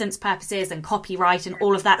 license purposes and copyright and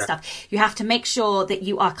all of that stuff. You have to make sure that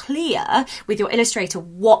you are clear with your illustrator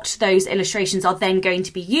what those illustrations are then going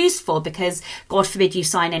to be used for, because God forbid you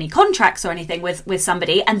sign any contracts or anything with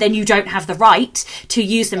somebody and then you don't have the right to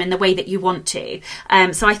use them in the way that you want to.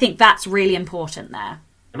 So I think that's really important there.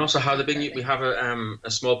 And also we have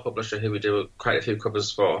a small publisher who we do quite a few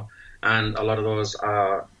covers for, and a lot of those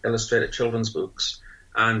are illustrated children's books.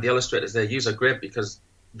 And the illustrators they use are great because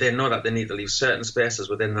they know that they need to leave certain spaces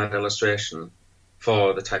within that illustration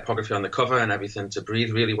for the typography on the cover and everything to breathe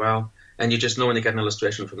really well. And you just know when you get an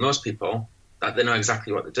illustration from those people that they know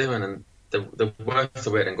exactly what they're doing, and they're worth the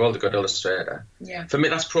weight in gold, a good illustrator. Yeah. For me,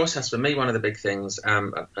 that's process. For me, one of the big things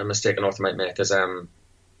a mistake an author might make is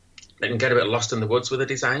they can get a bit lost in the woods with a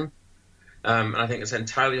design. And I think it's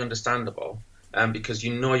entirely understandable. Because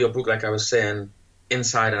your book, like I was saying,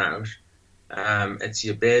 inside and out. It's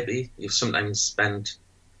your baby. You've sometimes spent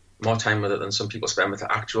more time with it than some people spend with the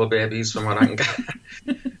actual babies, from what I can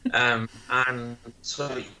get. And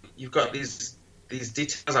so you've got these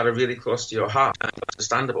details that are really close to your heart, and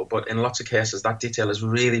understandable. But in lots of cases, that detail is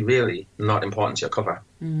really, really not important to your cover.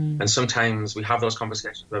 And sometimes we have those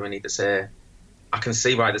conversations where we need to say, I can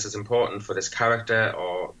see why this is important for this character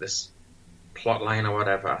or this plot line or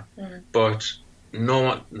whatever, but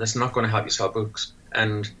no, that's not going to help you sell books.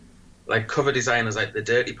 And like cover design is like the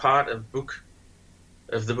dirty part of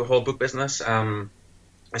the whole book business.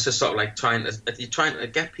 It's just sort of like you're trying to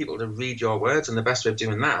get people to read your words, and the best way of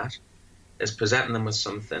doing that is presenting them with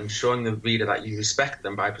something, showing the reader that you respect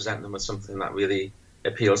them by presenting them with something that really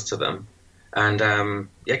appeals to them. And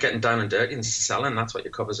getting down and dirty and selling, that's what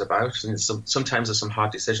your cover's about. And sometimes there's some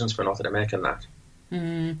hard decisions for an author to make in that.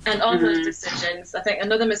 And on those decisions, I think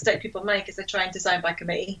another mistake people make is they try and design by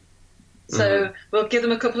committee. So we'll give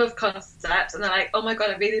them a couple of concepts and they're like, oh my God,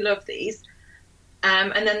 I really love these.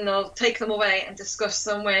 And then they'll take them away and discuss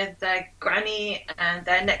them with their granny and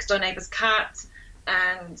their next door neighbour's cat.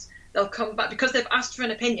 And they'll come back, because they've asked for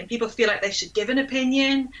an opinion, people feel like they should give an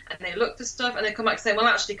opinion, and they look for stuff and they come back saying, well,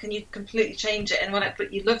 actually, can you completely change it? And when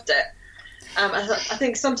you loved it. I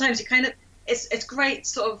think sometimes you kind of, it's great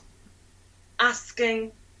sort of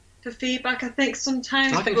asking for feedback, I think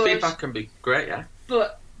sometimes. I think feedback can be great, yeah.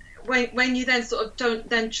 But when you then sort of don't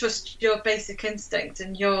then trust your basic instinct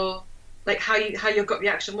and your, like how your gut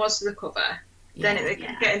reaction was to the cover, then it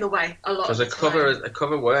can get in the way a lot. Because a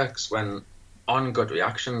cover works when on gut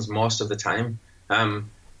reactions most of the time.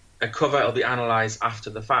 A cover will be analysed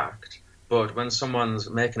after the fact, but when someone's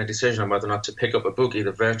making a decision on whether or not to pick up a book,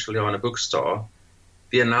 either virtually or in a bookstore,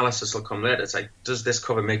 the analysis will come later. It's like, does this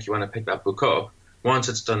cover make you want to pick that book up? Once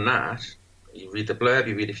it's done that, you read the blurb,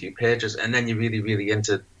 you read a few pages, and then you're really, really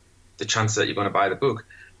into the chance that you're going to buy the book.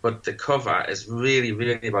 But the cover is really,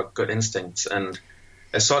 really about gut instincts, and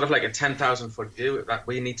it's sort of like a 10,000-foot view that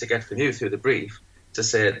we need to get from you through the brief to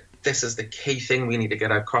say, this is the key thing we need to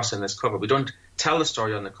get across in this cover. We don't tell the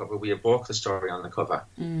story on the cover, we evoke the story on the cover.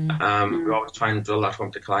 We always try and drill that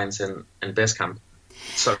home to clients in Basecamp.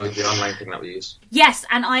 So the online thing that we use. Yes,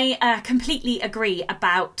 and I completely agree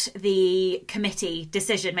about the committee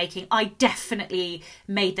decision making. I definitely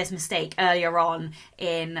made this mistake earlier on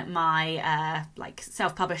in my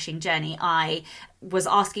self-publishing journey. I was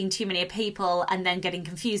asking too many people and then getting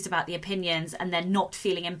confused about the opinions and then not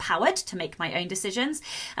feeling empowered to make my own decisions.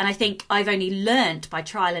 And I think I've only learnt by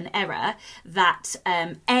trial and error that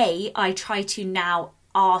I try to now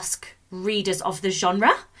ask readers of the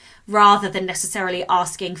genre rather than necessarily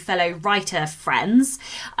asking fellow writer friends.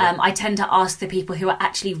 I tend to ask the people who are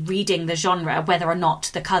actually reading the genre whether or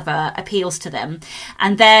not the cover appeals to them.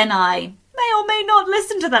 And then I may or may not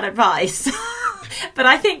listen to that advice. But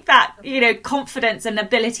I think that, confidence and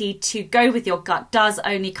ability to go with your gut does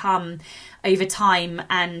only come over time,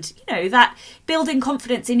 and, that building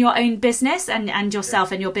confidence in your own business and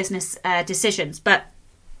yourself and your business decisions. But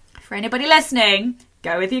for anybody listening,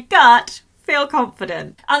 go with your gut. Feel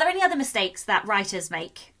confident. Are there any other mistakes that writers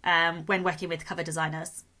make when working with cover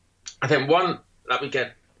designers? I think one that we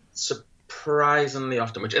get surprisingly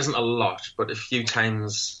often, which isn't a lot, but a few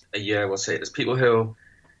times a year we'll say, there's people who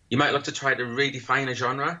you might look to try to redefine a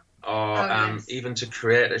genre or even to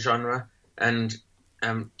create a genre, and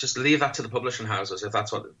just leave that to the publishing houses if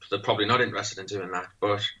that's what they're probably not interested in doing that.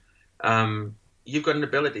 But you've got an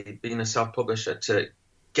ability, being a self-publisher, to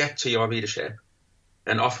get to your readership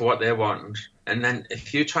and offer what they want. And then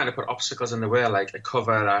if you're trying to put obstacles in the way, like a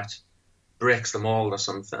cover that breaks the mold or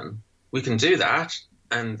something, we can do that,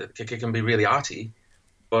 and it can be really arty,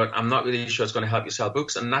 but I'm not really sure it's going to help you sell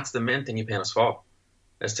books. And that's the main thing you're paying us for,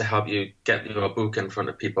 is to help you get your book in front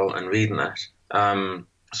of people and reading it. Don't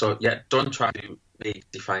try to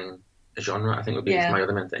redefine a genre, I think would be my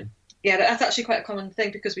other main thing. Yeah, that's actually quite a common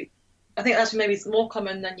thing, because I think actually maybe it's more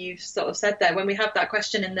common than you've sort of said there. When we have that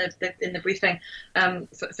question in the briefing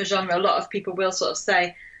for genre, a lot of people will sort of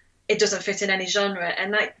say it doesn't fit in any genre,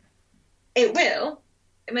 and it will.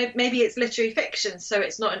 Maybe it's literary fiction, so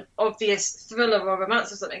it's not an obvious thriller or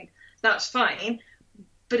romance or something. That's fine,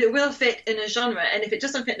 but it will fit in a genre. And if it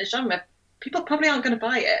doesn't fit in a genre, people probably aren't going to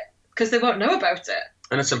buy it because they won't know about it.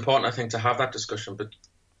 And it's important, I think, to have that discussion, but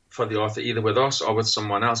for the author, either with us or with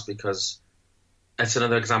someone else, because it's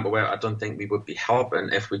another example where I don't think we would be helping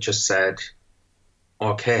if we just said,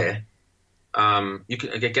 okay.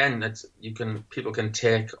 People can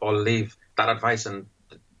take or leave that advice, and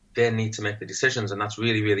they need to make the decisions, and that's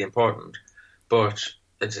really, really important. But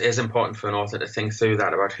it is important for an author to think through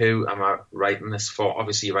that, about who am I writing this for?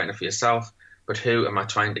 Obviously, you're writing it for yourself, but who am I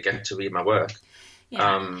trying to get to read my work?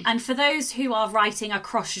 Yeah. And for those who are writing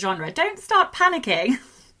across genre, don't start panicking.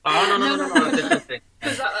 Oh, no. Different thing.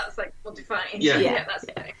 Because that's like well defined. Yeah. That's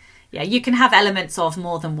okay. Yeah, you can have elements of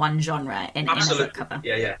more than one genre in a cover.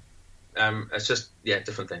 Yeah. It's just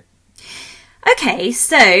different thing. Okay,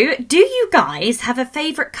 so do you guys have a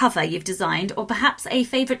favourite cover you've designed, or perhaps a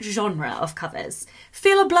favourite genre of covers?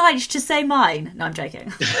 Feel obliged to say mine. No, I'm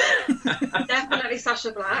joking. Definitely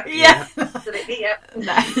Sacha Black. Yeah. Absolutely, yeah.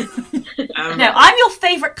 No. No, I'm your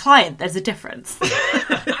favourite client. There's a difference.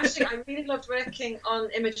 Actually, I really loved working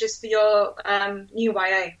on images for your new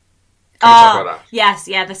YA. Yes,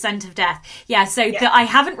 yeah, The Scent of Death. Yeah, so I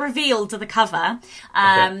haven't revealed the cover,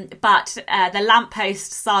 but the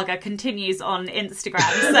lamppost saga continues on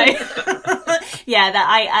Instagram.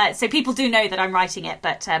 So so people do know that I'm writing it,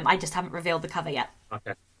 but I just haven't revealed the cover yet.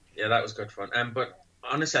 Okay, yeah, that was good fun. But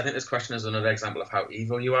honestly, I think this question is another example of how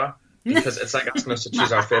evil you are. Because it's like asking us to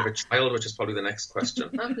choose our favourite child, which is probably the next question.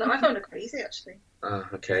 No, I found it crazy, actually.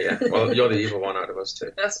 Okay, yeah. Well, you're the evil one out of us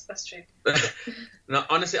two. That's true. No,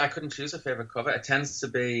 honestly, I couldn't choose a favourite cover. It tends to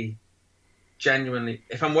be genuinely...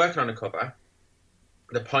 If I'm working on a cover,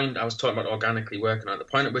 the point I was talking about organically working on, the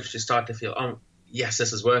point at which you start to feel, oh, yes,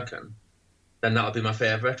 this is working, then that'll be my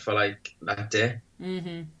favourite for, like, that day.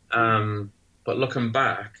 Mm-hmm. But looking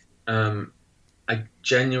back, I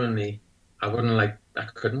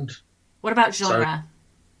couldn't. What about genre?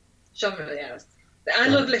 Genre, yes. I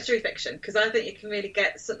love literary fiction because I think you can really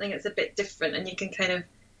get something that's a bit different and you can kind of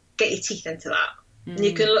get your teeth into that. And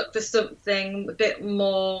you can look for something a bit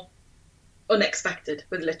more unexpected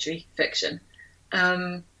with literary fiction.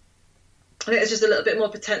 I think there's just a little bit more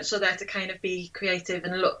potential there to kind of be creative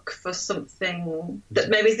and look for something that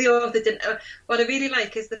maybe the author didn't... what I really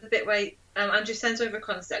like is the bit where Andrew sends over a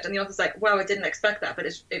concept and the author's like, wow, I didn't expect that, but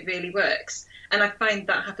it really works. And I find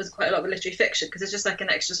that happens quite a lot with literary fiction because it's just like an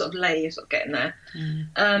extra sort of layer you're sort of getting there.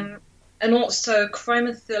 And also crime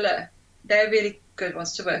and thriller, they're really good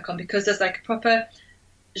ones to work on because there's like a proper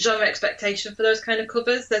genre expectation for those kind of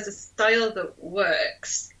covers. There's a style that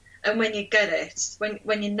works, and when you get it,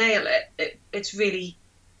 when you nail it, it really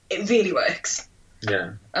works.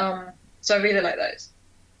 Yeah. So I really like those.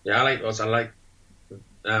 Yeah, I like those. I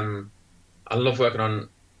love working on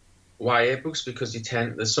YA books because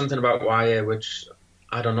there's something about YA which,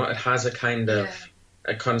 I don't know, it has a kind of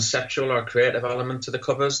a conceptual or creative element to the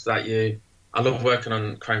covers that I love working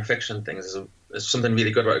on crime fiction things. There's something really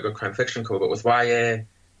good about a good crime fiction cover, but with YA,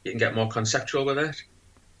 you can get more conceptual with it.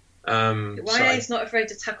 YA is not afraid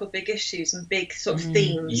to tackle big issues and big sort of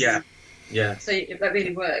themes. Yeah. So that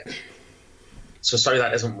really works. So sorry,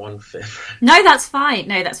 that isn't one favourite. No, that's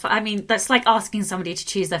fine. I mean, that's like asking somebody to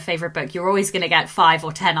choose their favourite book. You're always going to get 5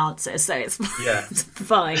 or 10 answers, so it's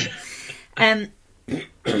fine.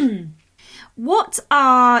 What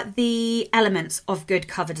are the elements of good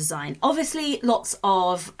cover design? Obviously, lots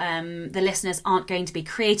of the listeners aren't going to be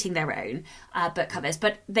creating their own book covers,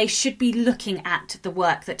 but they should be looking at the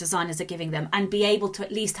work that designers are giving them and be able to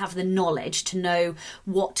at least have the knowledge to know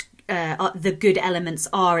what the good elements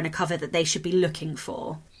are in a cover that they should be looking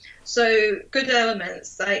for. So good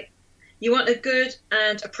elements, like you want a good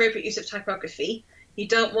and appropriate use of typography. You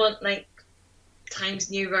don't want like Times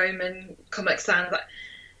New Roman, Comic Sans,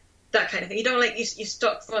 that kind of thing. You don't like your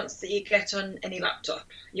stock fonts that you get on any laptop.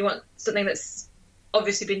 You want something that's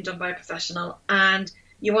obviously been done by a professional, and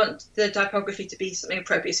you want the typography to be something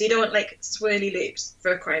appropriate. So you don't want like swirly loops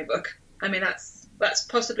for a crime book. I mean, that's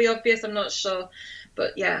possibly obvious, I'm not sure.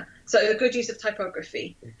 But yeah, so a good use of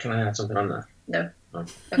typography. Can I add something on that? No. Oh.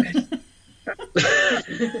 Okay.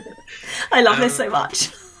 I love this so much.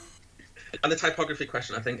 On the typography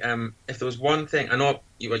question, I think if there was one thing, I know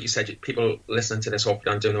what you said, people listening to this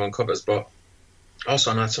hopefully aren't doing their own covers, but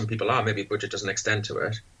also I know some people are, maybe budget doesn't extend to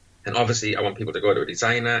it. And obviously I want people to go to a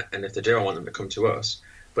designer, and if they do, I want them to come to us.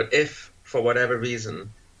 But if, for whatever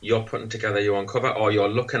reason, you're putting together your own cover, or you're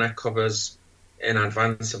looking at covers in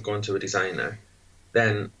advance of going to a designer,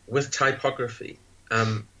 then with typography,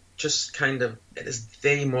 just kind of, it is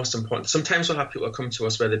the most important. Sometimes we'll have people come to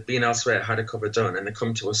us where they've been elsewhere, had a cover done, and they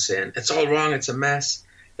come to us saying, it's all wrong, it's a mess.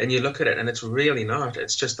 And you look at it and it's really not.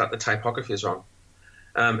 It's just that the typography is wrong.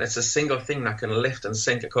 It's a single thing that can lift and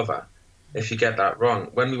sink a cover if you get that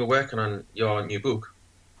wrong. When we were working on your new book,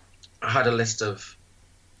 I had a list of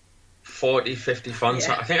 40, 50 fonts.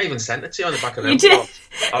 Yeah. I think I even sent it to you on the back of the envelope.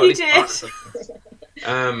 You did.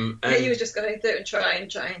 You were just going through and try.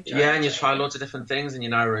 Yeah, and you try loads of different things and you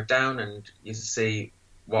narrow it down and you see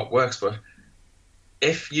what works. But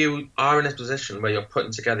if you are in a position where you're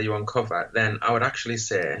putting together your own cover, then I would actually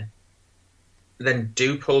say, then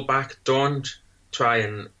do pull back. Don't try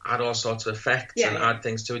and add all sorts of effects and add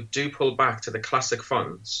things to it. Do pull back to the classic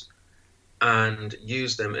fonts and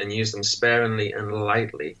use them sparingly and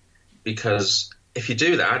lightly. Because if you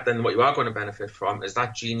do that, then what you are going to benefit from is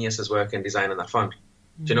that genius's work in designing that font.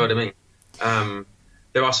 Do you know what I mean?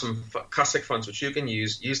 there are some classic fonts which you can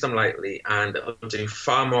use them lightly, and it'll do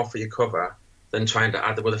far more for your cover than trying to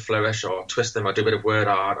add them with a flourish or twist them or do a bit of word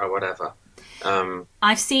art or whatever.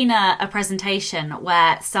 I've seen a presentation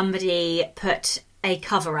where somebody put a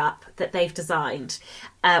cover up that they've designed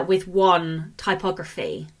with one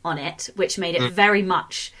typography on it, which made it very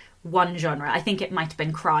much one genre. I think it might have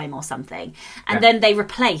been crime or something. And then they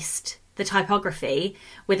replaced the typography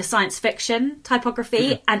with a science fiction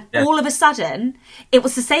typography, and all of a sudden it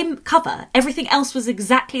was the same cover. Everything else was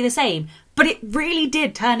exactly the same, but it really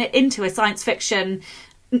did turn it into a science fiction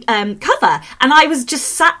cover. And I was just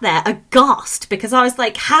sat there aghast, because I was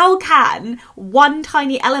like, how can one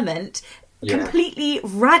tiny element completely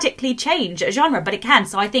radically change a genre? But it can.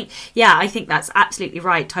 So I think that's absolutely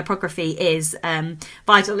right. Typography is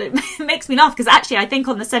vital. It makes me laugh, because actually I think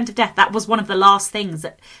on The Scent of Death that was one of the last things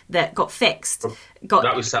that got fixed.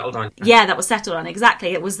 That was settled on. Yeah, that was settled on, exactly.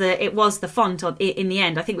 It was the font in the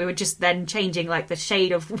end. I think we were just then changing like the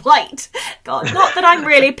shade of white. God, not that I'm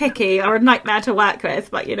really picky or a nightmare to work with,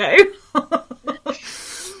 but you know.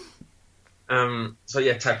 So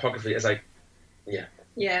yeah, typography is like,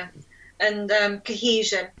 yeah. And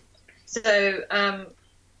cohesion. So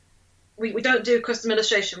we don't do custom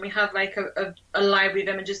illustration. We have like a library of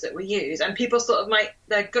images that we use, and people sort of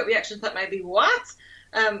their gut reaction to that might be what?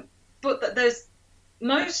 But there's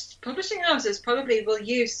most publishing houses probably will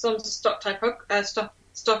use some stock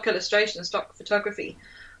illustration, stock photography.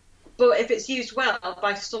 But if it's used well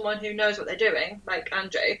by someone who knows what they're doing, like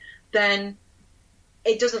Andrew, then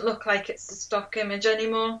it doesn't look like it's the stock image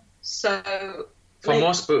anymore. So for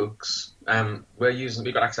most books,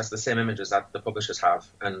 we've got access to the same images that the publishers have,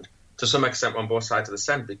 and to some extent on both sides of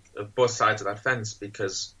that fence,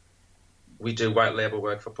 because we do white label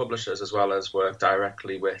work for publishers as well as work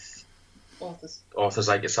directly with authors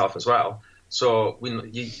like yourself as well. So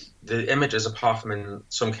the images, apart from in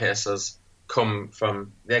some cases, come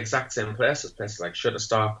from the exact same places like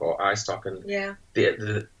Shutterstock or iStock, and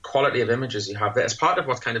the quality of images you have there is part of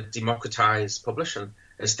what's kind of democratized publishing,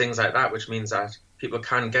 is things like that, which means that people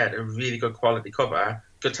can get a really good quality cover,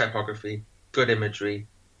 good typography, good imagery,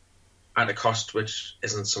 at a cost which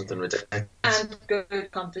isn't something ridiculous. And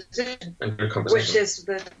good composition. Which is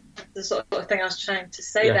the sort of thing I was trying to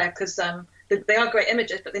say there, because they are great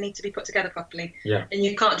images, but they need to be put together properly. Yeah. And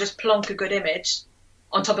you can't just plonk a good image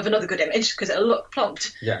on top of another good image, because it'll look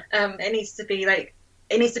plonked. Yeah. It needs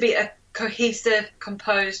to be a cohesive,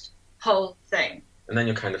 composed whole thing. And then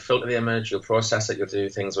you kind of filter the image, you'll process it, you'll do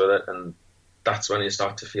things with it, and that's when you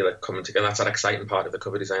start to feel it coming together. That's that exciting part of the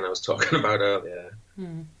cover design I was talking about earlier,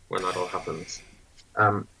 when that all happens.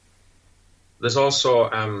 There's also,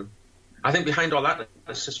 I think behind all that,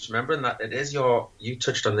 it's just remembering that it is you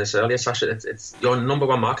touched on this earlier, Sasha, it's your number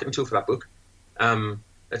one marketing tool for that book.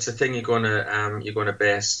 It's the thing you're going to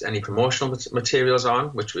base any promotional materials on,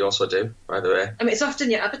 which we also do, by the way. I mean, it's often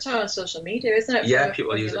your avatar on social media, isn't it? Yeah,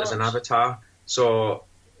 people use it as an avatar. So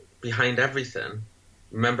behind everything,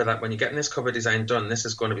 remember that when you're getting this cover design done, this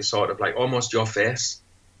is going to be sort of like almost your face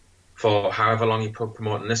for however long you're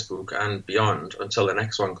promoting this book and beyond until the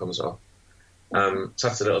next one comes up. So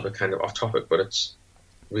that's a little bit kind of off topic, but it's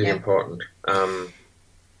really important.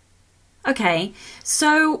 Okay,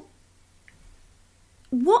 so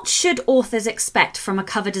what should authors expect from a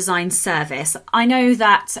cover design service? I know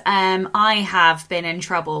that I have been in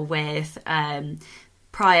trouble with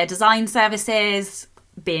prior design services,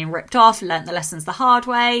 being ripped off, learnt the lessons the hard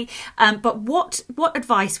way. But what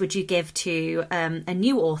advice would you give to a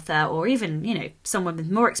new author, or even someone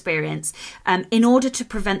with more experience, in order to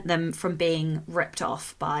prevent them from being ripped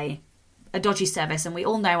off by a dodgy service? And we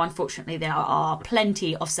all know, unfortunately, there are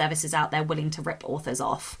plenty of services out there willing to rip authors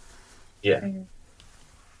off. Yeah.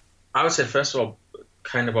 I would say, first of all,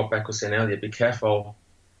 kind of what Beck was saying earlier, be careful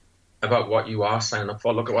about what you are signing up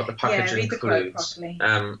for. Look at what the package includes.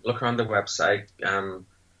 Look around the website.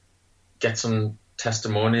 Get some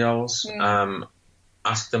testimonials.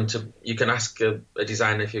 Ask them to. You can ask a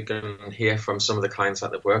designer if you can hear from some of the clients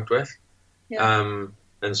that they've worked with. Yeah.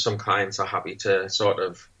 And some clients are happy to sort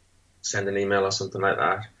of send an email or something like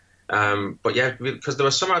that. But yeah, because there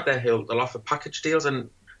are some out there who'll offer package deals, and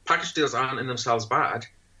package deals aren't in themselves bad.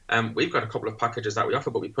 We've got a couple of packages that we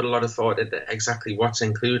offer, but we put a lot of thought into exactly what's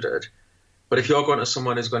included. But if you're going to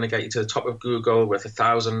someone who's going to get you to the top of Google with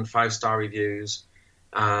 1,000 5-star reviews,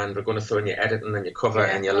 and we're going to throw in your editing and your cover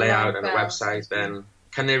and your layout and a website, then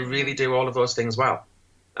can they really do all of those things well?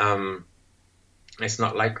 It's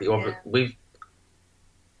not likely. We've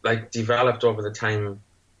developed over the time.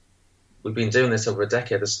 We've been doing this over a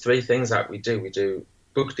decade. There's 3 things that we do. We do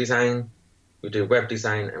book design, we do web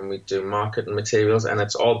design, and we do marketing materials, and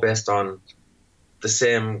it's all based on the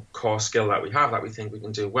same core skill that we have that we think we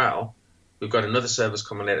can do well. We've got another service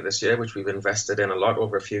coming later this year, which we've invested in a lot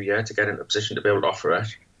over a few years to get into a position to be able to offer it.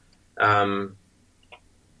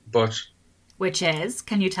 But which is,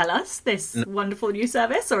 can you tell us this wonderful new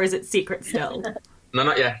service, or is it secret still? No,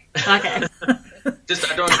 not yet. Okay.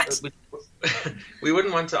 We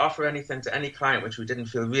wouldn't want to offer anything to any client which we didn't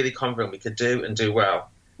feel really confident we could do and do well,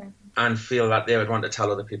 and feel that they would want to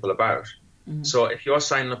tell other people about. So if you're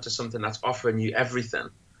signing up to something that's offering you everything,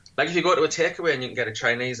 like if you go to a takeaway and you can get a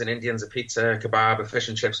Chinese, an Indian's, a pizza, a kebab, a fish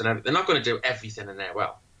and chips and everything, they're not going to do everything in there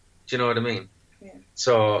well. Do you know what I mean? Yeah.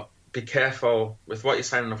 So be careful with what you're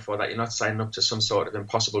signing up for, that you're not signing up to some sort of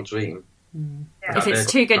impossible dream. Yeah. If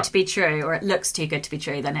it's too good to be true, or it looks too good to be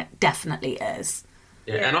true, then it definitely is.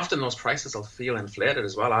 Yeah, and often those prices will feel inflated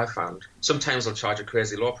as well, I've found. Sometimes they'll charge a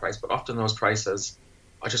crazy low price, but often those prices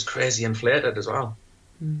are just crazy inflated as well.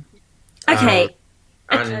 Okay.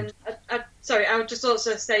 And sorry, I would just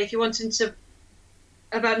also say, if you're wanting to,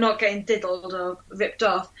 about not getting diddled or ripped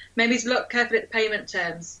off, maybe look carefully at the payment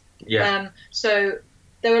terms. Yeah. So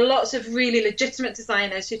there are lots of really legitimate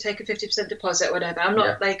designers who take a 50% deposit or whatever. I'm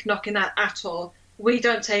not like knocking that at all. We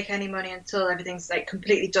don't take any money until everything's like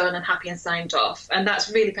completely done and happy and signed off, and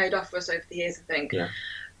that's really paid off for us over the years, I think. Yeah.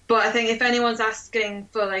 But I think if anyone's asking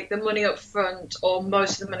for like the money up front, or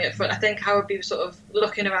most of the money up front, I think I would be sort of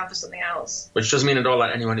looking around for something else. Which doesn't mean at all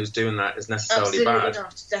that anyone who's doing that is necessarily Absolutely bad.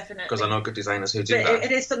 not, definitely. Because I know good designers who do But that.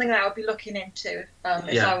 it is something that I would be looking into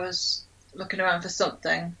if I was looking around for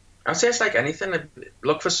something. I'd say it's like anything.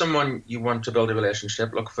 Look for someone you want to build a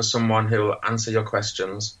relationship. Look for someone who will answer your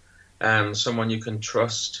questions. Someone you can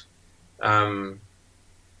trust.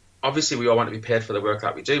 Obviously, we all want to be paid for the work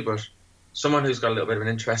that we do, but someone who's got a little bit of an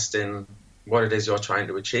interest in what it is you're trying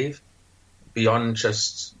to achieve, beyond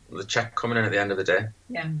just the check coming in at the end of the day.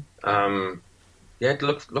 Yeah.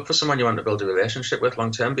 Look for someone you want to build a relationship with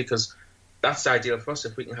long term, because that's the ideal for us.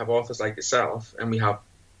 If we can have authors like yourself, and we have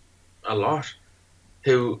a lot,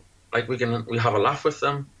 who like we have a laugh with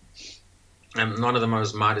them, and none of them are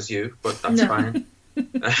as mad as you, but that's fine.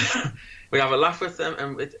 We have a laugh with them,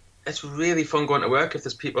 and it's really fun going to work if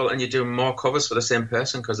there's people and you're doing more covers for the same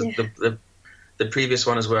person, because the previous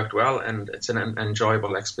one has worked well, and it's an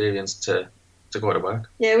enjoyable experience to go to work.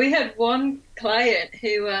 Yeah, we had one client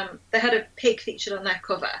who they had a pig featured on their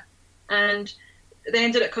cover, and they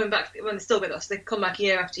ended up coming back when they're still with us. They come back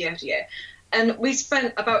year after year after year. And we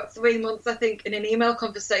spent about 3 months, I think, in an email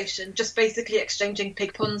conversation, just basically exchanging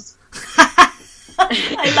pig puns.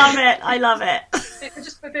 I love it.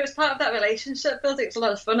 It was part of that relationship building. It's a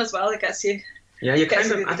lot of fun as well, I guess. I think you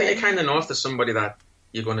kind of know if there's somebody that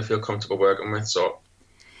you're going to feel comfortable working with. So,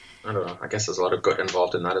 I don't know. I guess there's a lot of good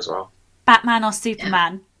involved in that as well. Batman or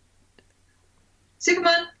Superman?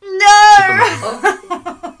 Superman? No!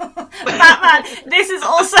 Superman. Batman. This is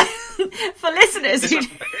also for listeners who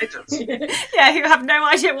have no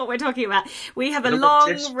idea what we're talking about. We have a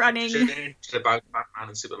long-running about Batman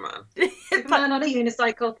and Superman. Superman on a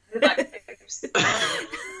unicycle.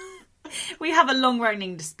 We have a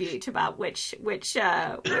long-running dispute about which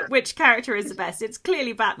character is the best. It's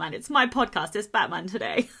clearly Batman. It's my podcast. It's Batman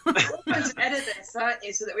today. We're going to edit this, aren't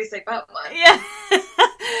you, so that we say Batman? Yeah.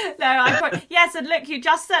 Yes, and look, you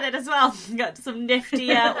just said it as well. Got some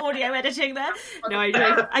nifty audio editing there. No,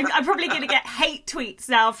 I'm probably going to get hate tweets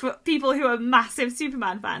now for people who are massive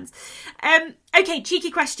Superman fans. Okay,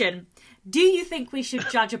 cheeky question. Do you think we should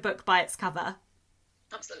judge a book by its cover?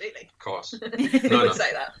 Absolutely. Of course. I would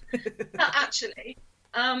say that. Not actually.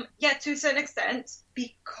 To a certain extent,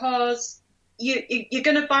 because you're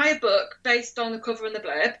going to buy a book based on the cover and the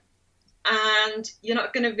blurb, and you're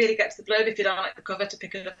not going to really get to the blurb if you don't like the cover to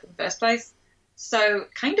pick it up in the first place. So,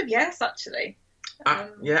 kind of yes, actually.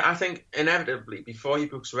 I think inevitably, before your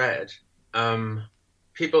book's read, the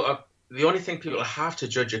only thing people have to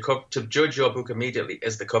judge your book immediately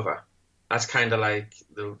is the cover. That's kind of like,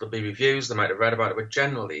 there'll be reviews, they might have read about it, but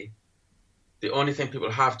generally, the only thing people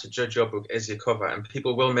have to judge your book is your cover, and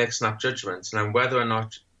people will make snap judgments. Now, whether or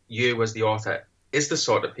not you as the author is the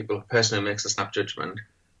sort of person who makes a snap judgment,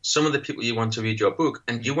 some of the people you want to read your book,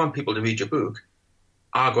 and you want people to read your book,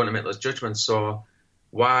 are going to make those judgments. So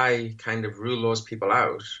why kind of rule those people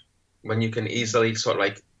out when you can easily sort of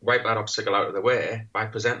like wipe that obstacle out of the way by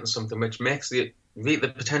presenting something which makes the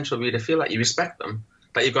potential reader feel like you respect them,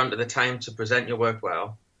 that you've gone to the time to present your work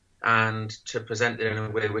well, and to present it in a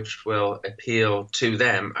way which will appeal to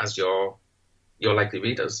them as your likely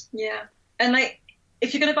readers. Yeah. And like,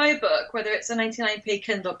 if you're going to buy a book, whether it's a 99p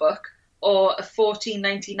Kindle book or a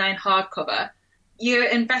 $14.99 hardcover,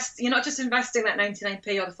 you're not just investing that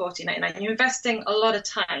 99p or the $14.99, you're investing a lot of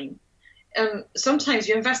time sometimes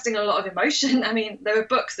you're investing a lot of emotion. I mean, there are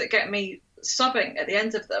books that get me sobbing at the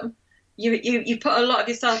end of them. You put a lot of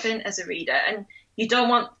yourself in as a reader, and you don't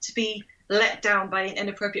want to be let down by an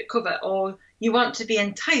inappropriate cover, or you want to be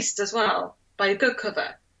enticed as well by a good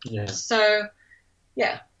cover. Yeah. So,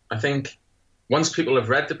 yeah. I think once people have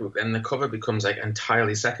read the book, then the cover becomes like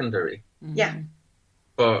entirely secondary. Yeah.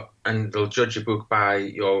 And they'll judge your book by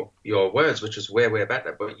your words, which is way, way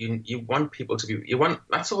better. But you want people to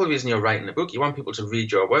that's the whole reason you're writing a book. You want people to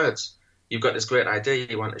read your words. You've got this great idea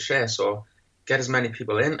you want to share, so get as many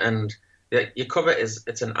people in. And your cover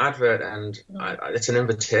it's an advert, and it's an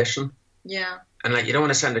invitation. Yeah. And like, you don't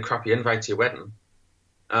want to send a crappy invite to your wedding.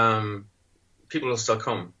 People will still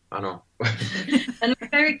come, I know. And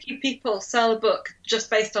very few people sell a book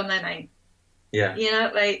just based on their name. Yeah. You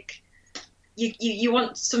know, like, you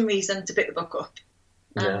want some reason to pick the book up.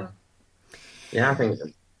 Yeah, I think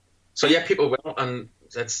so. Yeah, people will, and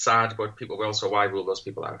it's sad, but people will. So why rule those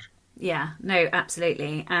people out? Yeah, no,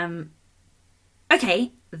 absolutely.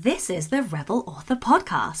 Okay, this is the Rebel Author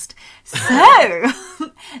Podcast. So,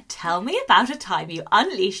 tell me about a time you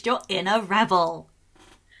unleashed your inner rebel.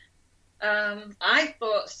 I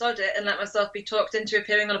thought, sod it, and let myself be talked into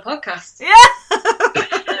appearing on a podcast. Yeah.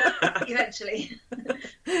 Eventually.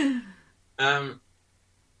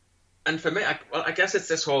 And for me, I guess it's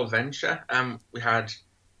this whole venture. We had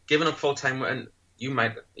given up full-time work, and you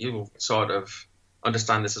sort of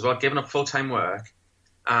understand this as well, given up full-time work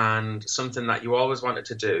and something that you always wanted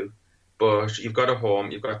to do, but you've got a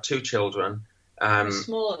home, you've got 2 children.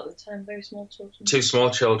 Small at the time, very small children. 2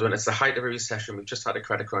 small children. It's the height of a recession. We've just had a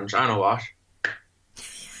credit crunch. I know what.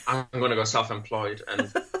 I'm going to go self-employed,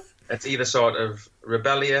 and it's either sort of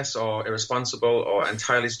rebellious or irresponsible or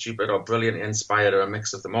entirely stupid or brilliantly inspired or a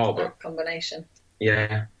mix of them all. But combination.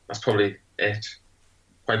 Yeah, that's probably it.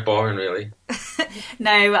 Quite boring, really.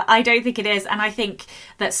 No, I don't think it is. And I think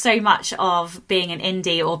that so much of being an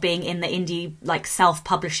indie or being in the indie, like,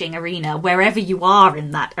 self-publishing arena, wherever you are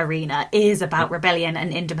in that arena, is about rebellion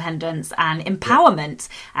and independence and empowerment,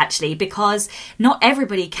 actually, because not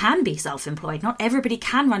everybody can be self-employed. Not everybody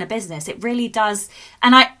can run a business. It really does.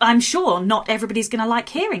 And I'm sure not everybody's going to like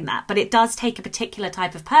hearing that, but it does take a particular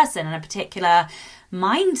type of person and a particular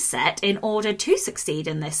mindset in order to succeed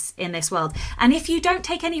in this world. And if you don't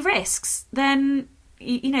take any risks, then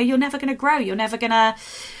you're never going to grow. You're never going to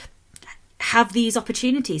have these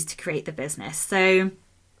opportunities to create the business. So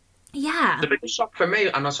yeah, the biggest shock for me,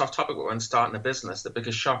 I'm not off topic, but when starting a business, the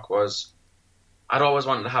biggest shock was I'd always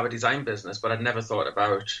wanted to have a design business, but I'd never thought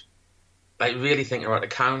about, like, really thinking about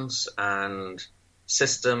accounts and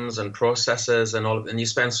systems and processes and all. And you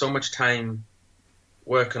spend so much time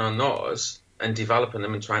working on those and developing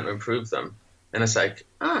them and trying to improve them, and it's like,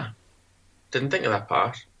 didn't think of that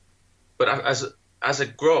part. But as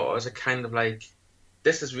it grows, it kind of like,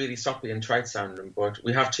 this is really soppy and trite sounding, but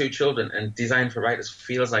we have 2 children, and Design for Writers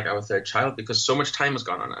feels like our 3rd child, because so much time has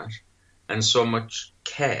gone on it and so much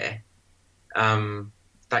care,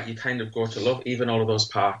 that you kind of go to love even all of those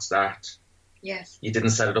parts that you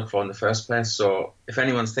didn't set it up for in the first place. So if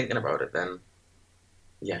anyone's thinking about it, then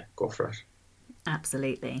yeah, go for it.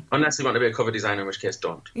 Absolutely. Unless you want to be a cover designer, in which case,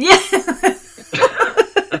 don't. Yeah.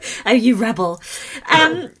 Oh, you rebel.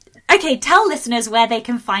 Okay, tell listeners where they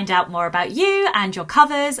can find out more about you and your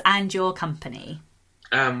covers and your company.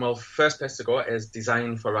 Well, first place to go is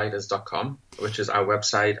designforwriters.com, which is our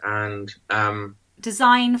website, and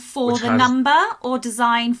design for the number or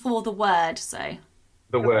design for the word? So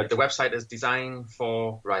the word. The website is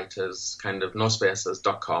designforwriters, kind of no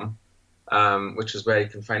spaces.com. Which is where you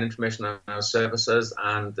can find information on our services,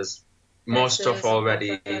 and there's more stuff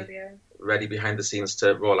already ready behind the scenes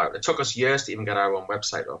to roll out. It took us years to even get our own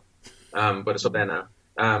website up, but it's up there now.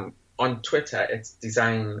 On Twitter, it's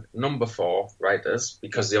design4writers,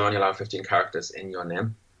 because they only allow 15 characters in your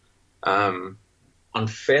name. On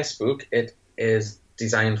Facebook, it is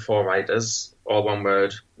Design4Writers, all one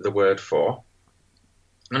word, the word 4.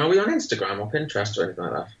 And are we on Instagram or Pinterest or anything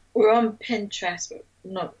like that? We're on Pinterest, but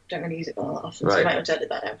don't really use it all that often, so I might have to edit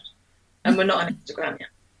that out. And we're not on Instagram yet.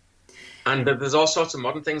 And there's all sorts of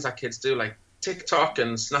modern things that kids do, like TikTok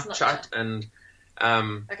and Snapchat. And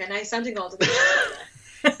okay, now you're sounding older.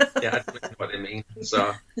 Yeah, I don't know what they mean.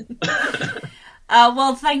 So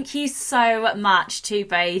well, thank you so much to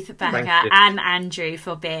both Becca and Andrew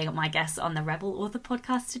for being my guests on the Rebel Author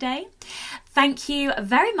Podcast today. Thank you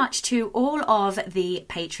very much to all of the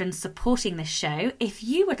patrons supporting this show. If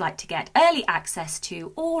you would like to get early access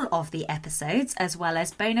to all of the episodes, as well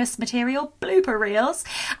as bonus material, blooper reels,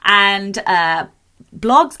 and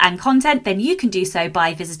blogs and content, then you can do so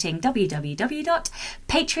by visiting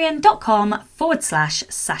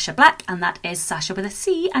www.patreon.com/Sacha Black, and that is Sacha with a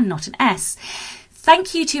C and not an S.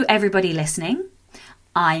 Thank you to everybody listening.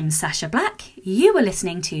 I'm Sacha Black. You were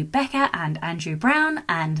listening to Becca and Andrew Brown,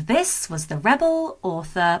 and this was the Rebel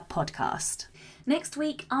Author Podcast. Next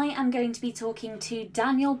week, I am going to be talking to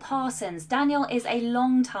Daniel Parsons. Daniel is a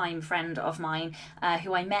long-time friend of mine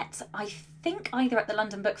who I met, I think, either at the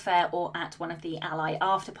London Book Fair or at one of the Ally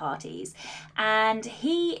after parties. And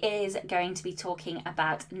he is going to be talking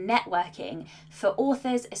about networking for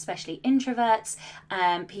authors, especially introverts,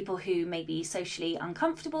 people who may be socially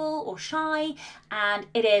uncomfortable or shy. And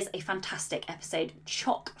it is a fantastic episode,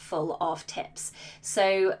 chock full of tips.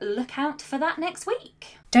 So look out for that next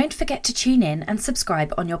week. Don't forget to tune in and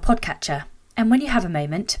subscribe on your podcatcher. And when you have a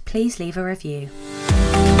moment, please leave a review.